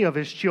advent of any of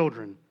his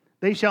children.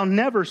 They shall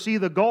never see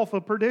the gulf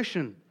of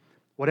perdition.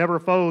 Whatever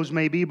foes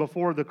may be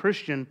before the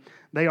Christian,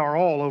 they are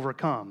all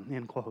overcome."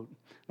 End quote.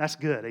 That's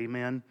good,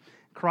 amen.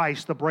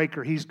 Christ, the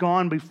breaker, he's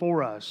gone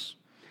before us.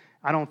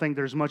 I don't think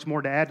there's much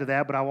more to add to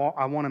that, but I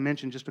want to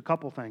mention just a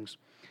couple things.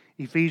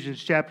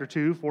 Ephesians chapter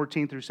 2,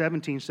 14 through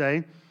 17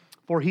 say,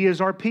 "For he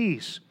is our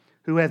peace,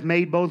 who hath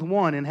made both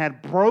one, and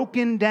had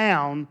broken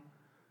down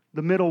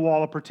the middle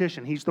wall of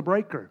partition." He's the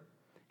breaker.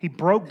 He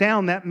broke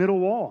down that middle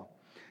wall,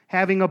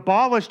 having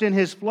abolished in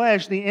his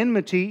flesh the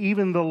enmity,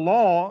 even the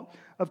law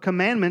of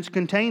commandments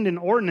contained in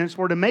ordinance,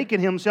 for to make it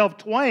himself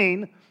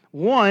twain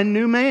one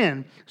new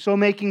man, so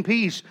making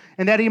peace,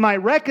 and that he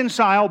might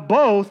reconcile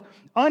both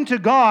unto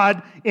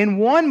God in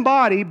one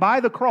body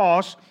by the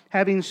cross,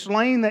 having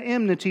slain the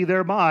enmity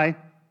thereby,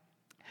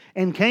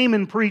 and came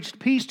and preached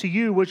peace to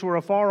you which were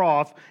afar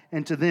off,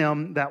 and to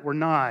them that were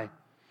nigh.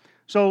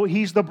 So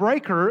he's the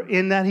breaker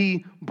in that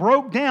he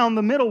broke down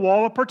the middle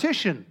wall of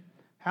partition.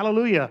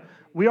 Hallelujah.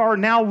 We are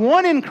now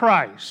one in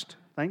Christ.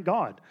 Thank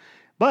God.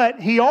 But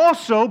he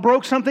also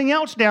broke something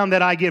else down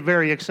that I get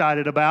very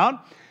excited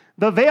about.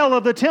 The veil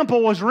of the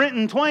temple was rent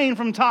in twain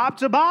from top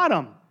to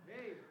bottom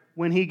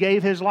when he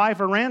gave his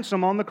life a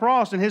ransom on the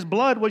cross, and his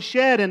blood was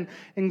shed,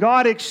 and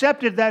God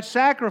accepted that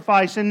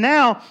sacrifice. And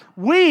now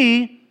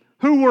we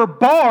who were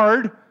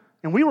barred,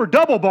 and we were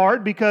double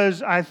barred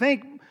because I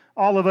think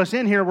all of us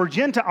in here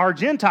are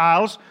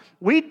Gentiles.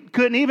 We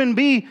couldn't even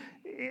be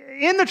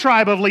in the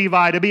tribe of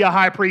Levi to be a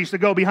high priest to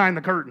go behind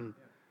the curtain.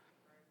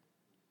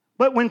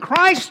 But when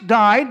Christ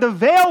died, the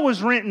veil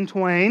was rent in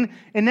twain,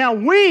 and now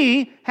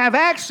we have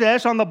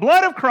access on the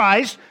blood of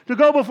Christ to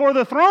go before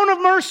the throne of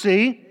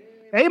mercy.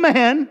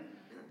 Amen.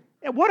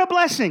 What a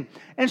blessing.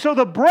 And so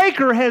the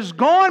breaker has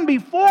gone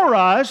before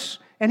us,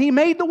 and he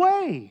made the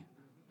way.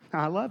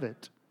 I love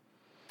it.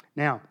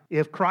 Now,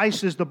 if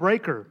Christ is the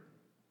breaker,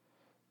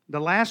 the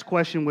last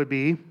question would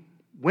be,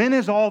 when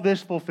is all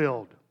this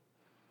fulfilled?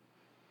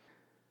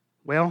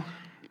 Well,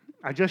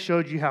 I just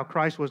showed you how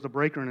Christ was the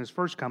breaker in his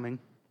first coming,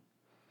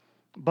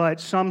 but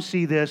some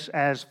see this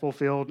as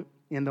fulfilled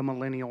in the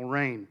millennial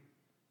reign.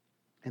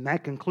 And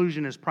that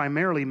conclusion is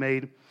primarily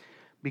made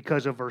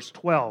because of verse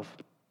 12.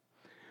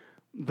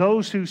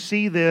 Those who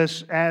see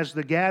this as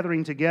the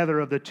gathering together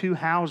of the two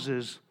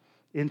houses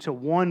into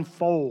one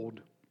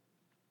fold,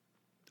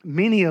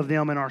 many of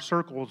them in our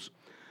circles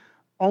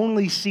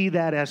only see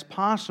that as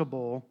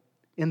possible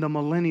in the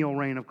millennial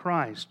reign of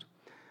Christ.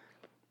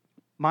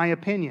 My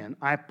opinion,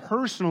 I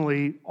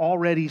personally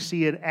already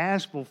see it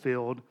as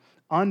fulfilled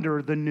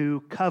under the new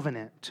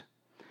covenant.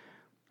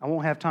 I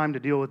won't have time to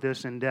deal with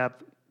this in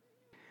depth,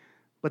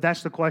 but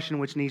that's the question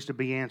which needs to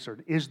be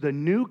answered. Is the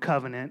new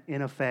covenant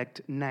in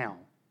effect now?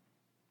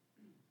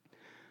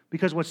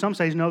 Because what some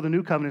say is, no, the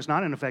new covenant is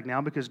not in effect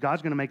now because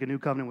God's going to make a new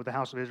covenant with the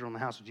house of Israel and the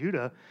house of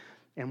Judah,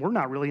 and we're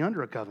not really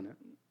under a covenant.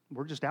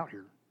 We're just out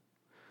here.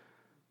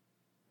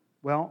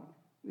 Well,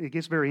 it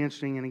gets very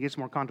interesting and it gets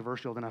more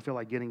controversial than I feel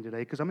like getting today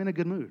because I'm in a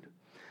good mood.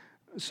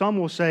 Some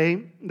will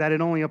say that it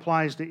only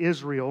applies to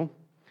Israel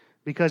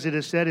because it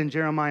is said in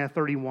Jeremiah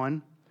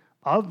 31,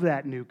 of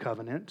that new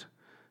covenant,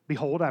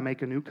 behold, I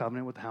make a new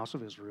covenant with the house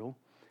of Israel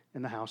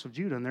and the house of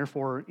Judah. And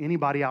therefore,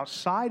 anybody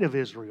outside of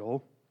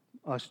Israel,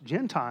 us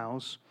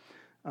Gentiles,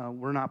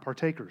 we're not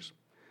partakers.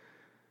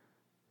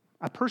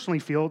 I personally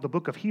feel the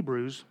book of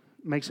Hebrews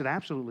makes it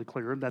absolutely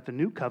clear that the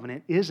new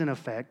covenant is in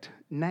effect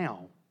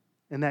now,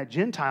 and that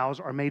Gentiles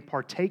are made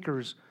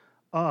partakers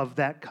of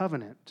that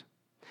covenant.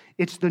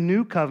 It's the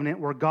new covenant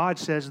where God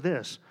says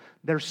this,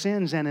 their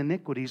sins and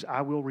iniquities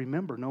I will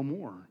remember no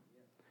more.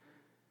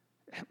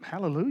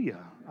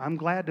 Hallelujah. I'm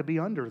glad to be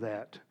under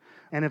that.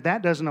 And if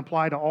that doesn't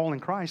apply to all in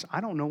Christ,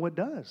 I don't know what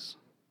does.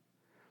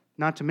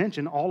 Not to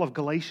mention all of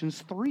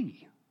Galatians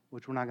 3,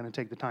 which we're not going to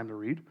take the time to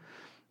read.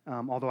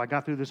 Although I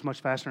got through this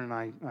much faster than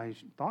I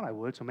thought I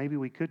would, so maybe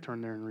we could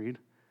turn there and read.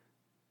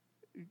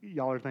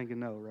 Y'all are thinking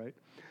no, right?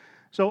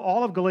 So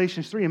all of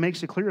Galatians 3, it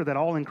makes it clear that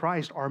all in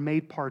Christ are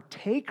made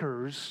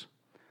partakers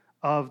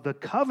of the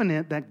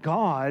covenant that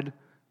God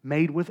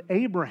made with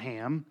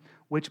Abraham,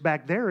 which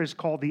back there is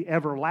called the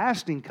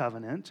everlasting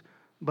covenant,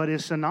 but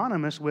is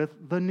synonymous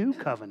with the new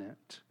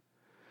covenant.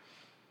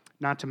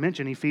 Not to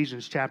mention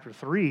Ephesians chapter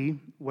 3,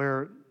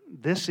 where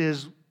this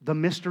is the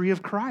mystery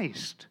of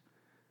Christ.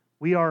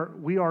 We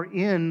are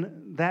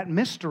in that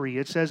mystery.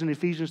 It says in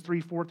Ephesians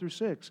 3, 4 through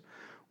 6,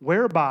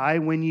 whereby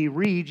when ye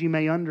read, ye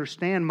may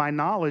understand my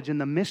knowledge in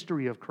the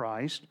mystery of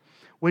Christ,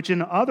 which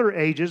in other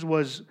ages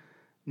was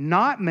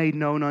not made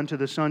known unto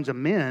the sons of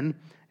men,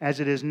 as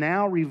it is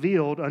now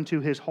revealed unto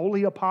his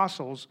holy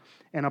apostles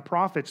and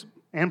prophets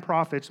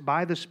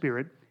by the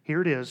Spirit.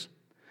 Here it is,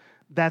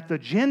 that the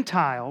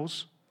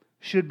Gentiles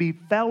should be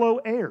fellow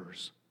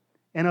heirs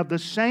and of the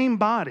same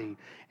body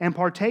and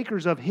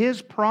partakers of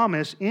his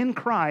promise in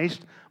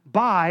Christ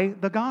by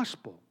the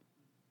gospel.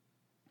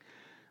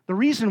 The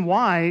reason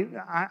why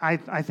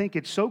I think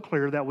it's so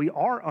clear that we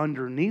are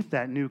underneath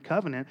that new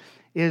covenant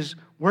is,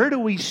 where do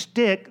we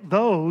stick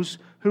those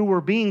who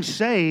were being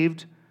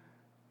saved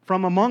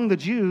from among the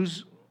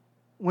Jews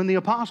when the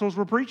apostles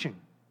were preaching?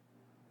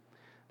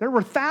 There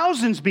were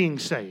thousands being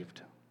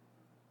saved.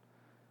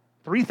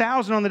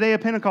 3,000 on the day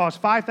of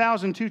Pentecost,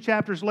 5,000 2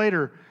 chapters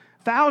later.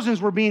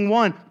 Thousands were being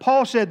won.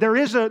 Paul said there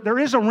is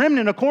a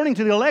remnant according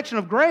to the election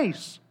of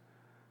grace.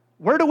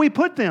 Where do we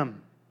put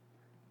them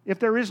if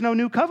there is no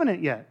new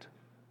covenant yet?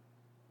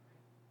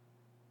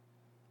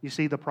 You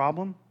see the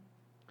problem?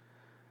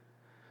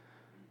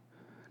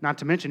 Not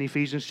to mention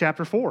Ephesians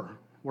chapter 4,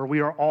 where we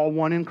are all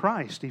one in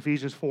Christ.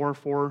 Ephesians 4,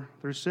 4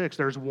 through 6.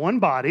 There's one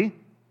body,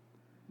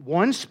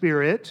 one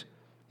Spirit,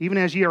 even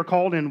as ye are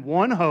called in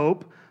one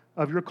hope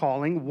of your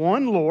calling,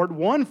 one Lord,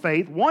 one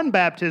faith, one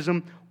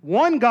baptism,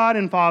 one God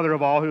and Father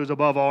of all, who is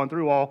above all and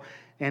through all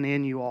and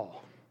in you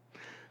all.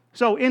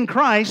 So in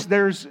Christ,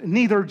 there's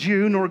neither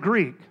Jew nor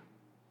Greek.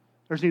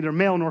 There's neither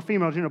male nor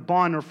female, there's neither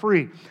bond nor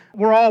free.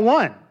 We're all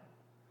one.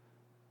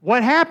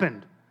 What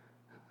happened?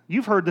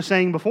 You've heard the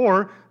saying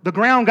before, the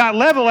ground got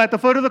level at the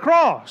foot of the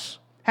cross.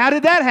 How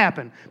did that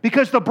happen?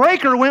 Because the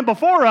breaker went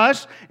before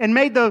us and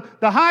made the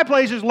high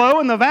places low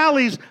and the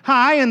valleys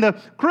high and the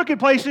crooked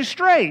places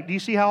straight. Do you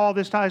see how all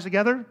this ties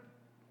together?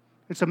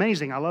 It's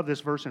amazing. I love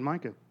this verse in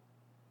Micah.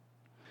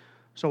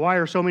 So why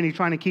are so many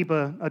trying to keep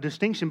a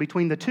distinction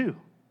between the two?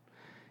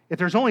 If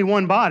there's only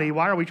one body,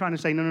 why are we trying to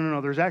say,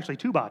 no, there's actually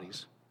two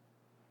bodies?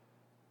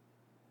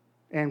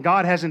 And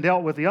God hasn't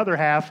dealt with the other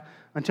half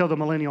until the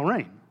millennial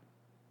reign.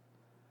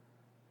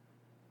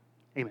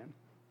 Amen.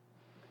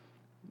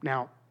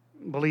 Now,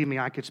 believe me,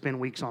 I could spend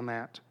weeks on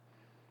that.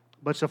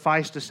 But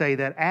suffice to say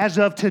that as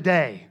of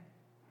today,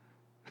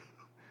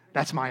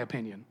 that's my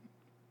opinion.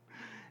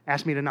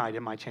 Ask me tonight,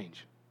 it might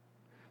change.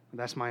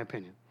 That's my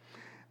opinion.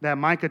 That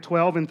Micah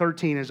 12 and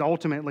 13 is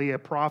ultimately a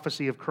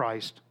prophecy of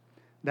Christ,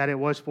 that it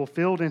was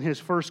fulfilled in his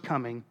first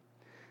coming.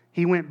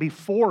 He went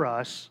before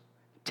us,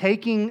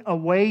 taking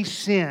away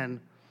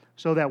sin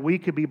so that we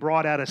could be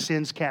brought out of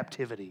sin's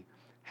captivity.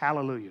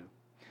 Hallelujah.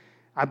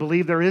 I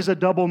believe there is a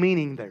double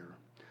meaning there.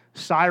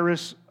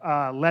 Cyrus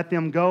let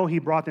them go. He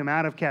brought them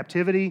out of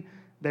captivity.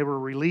 They were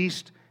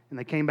released, and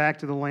they came back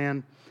to the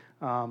land.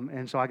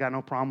 And so I got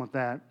no problem with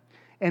that.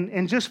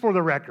 And just for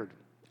the record,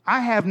 I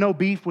have no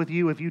beef with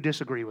you if you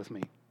disagree with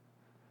me.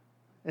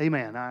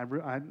 Amen.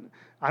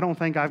 I don't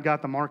think I've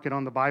got the market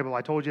on the Bible.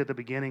 I told you at the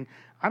beginning,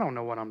 I don't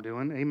know what I'm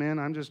doing. Amen.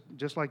 I'm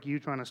just like you,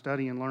 trying to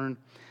study and learn.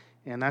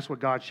 And that's what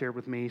God shared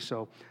with me.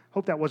 So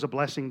hope that was a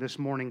blessing this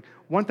morning.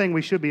 One thing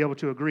we should be able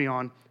to agree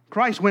on,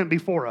 Christ went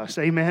before us.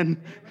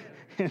 Amen.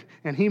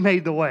 And he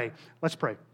made the way. Let's pray.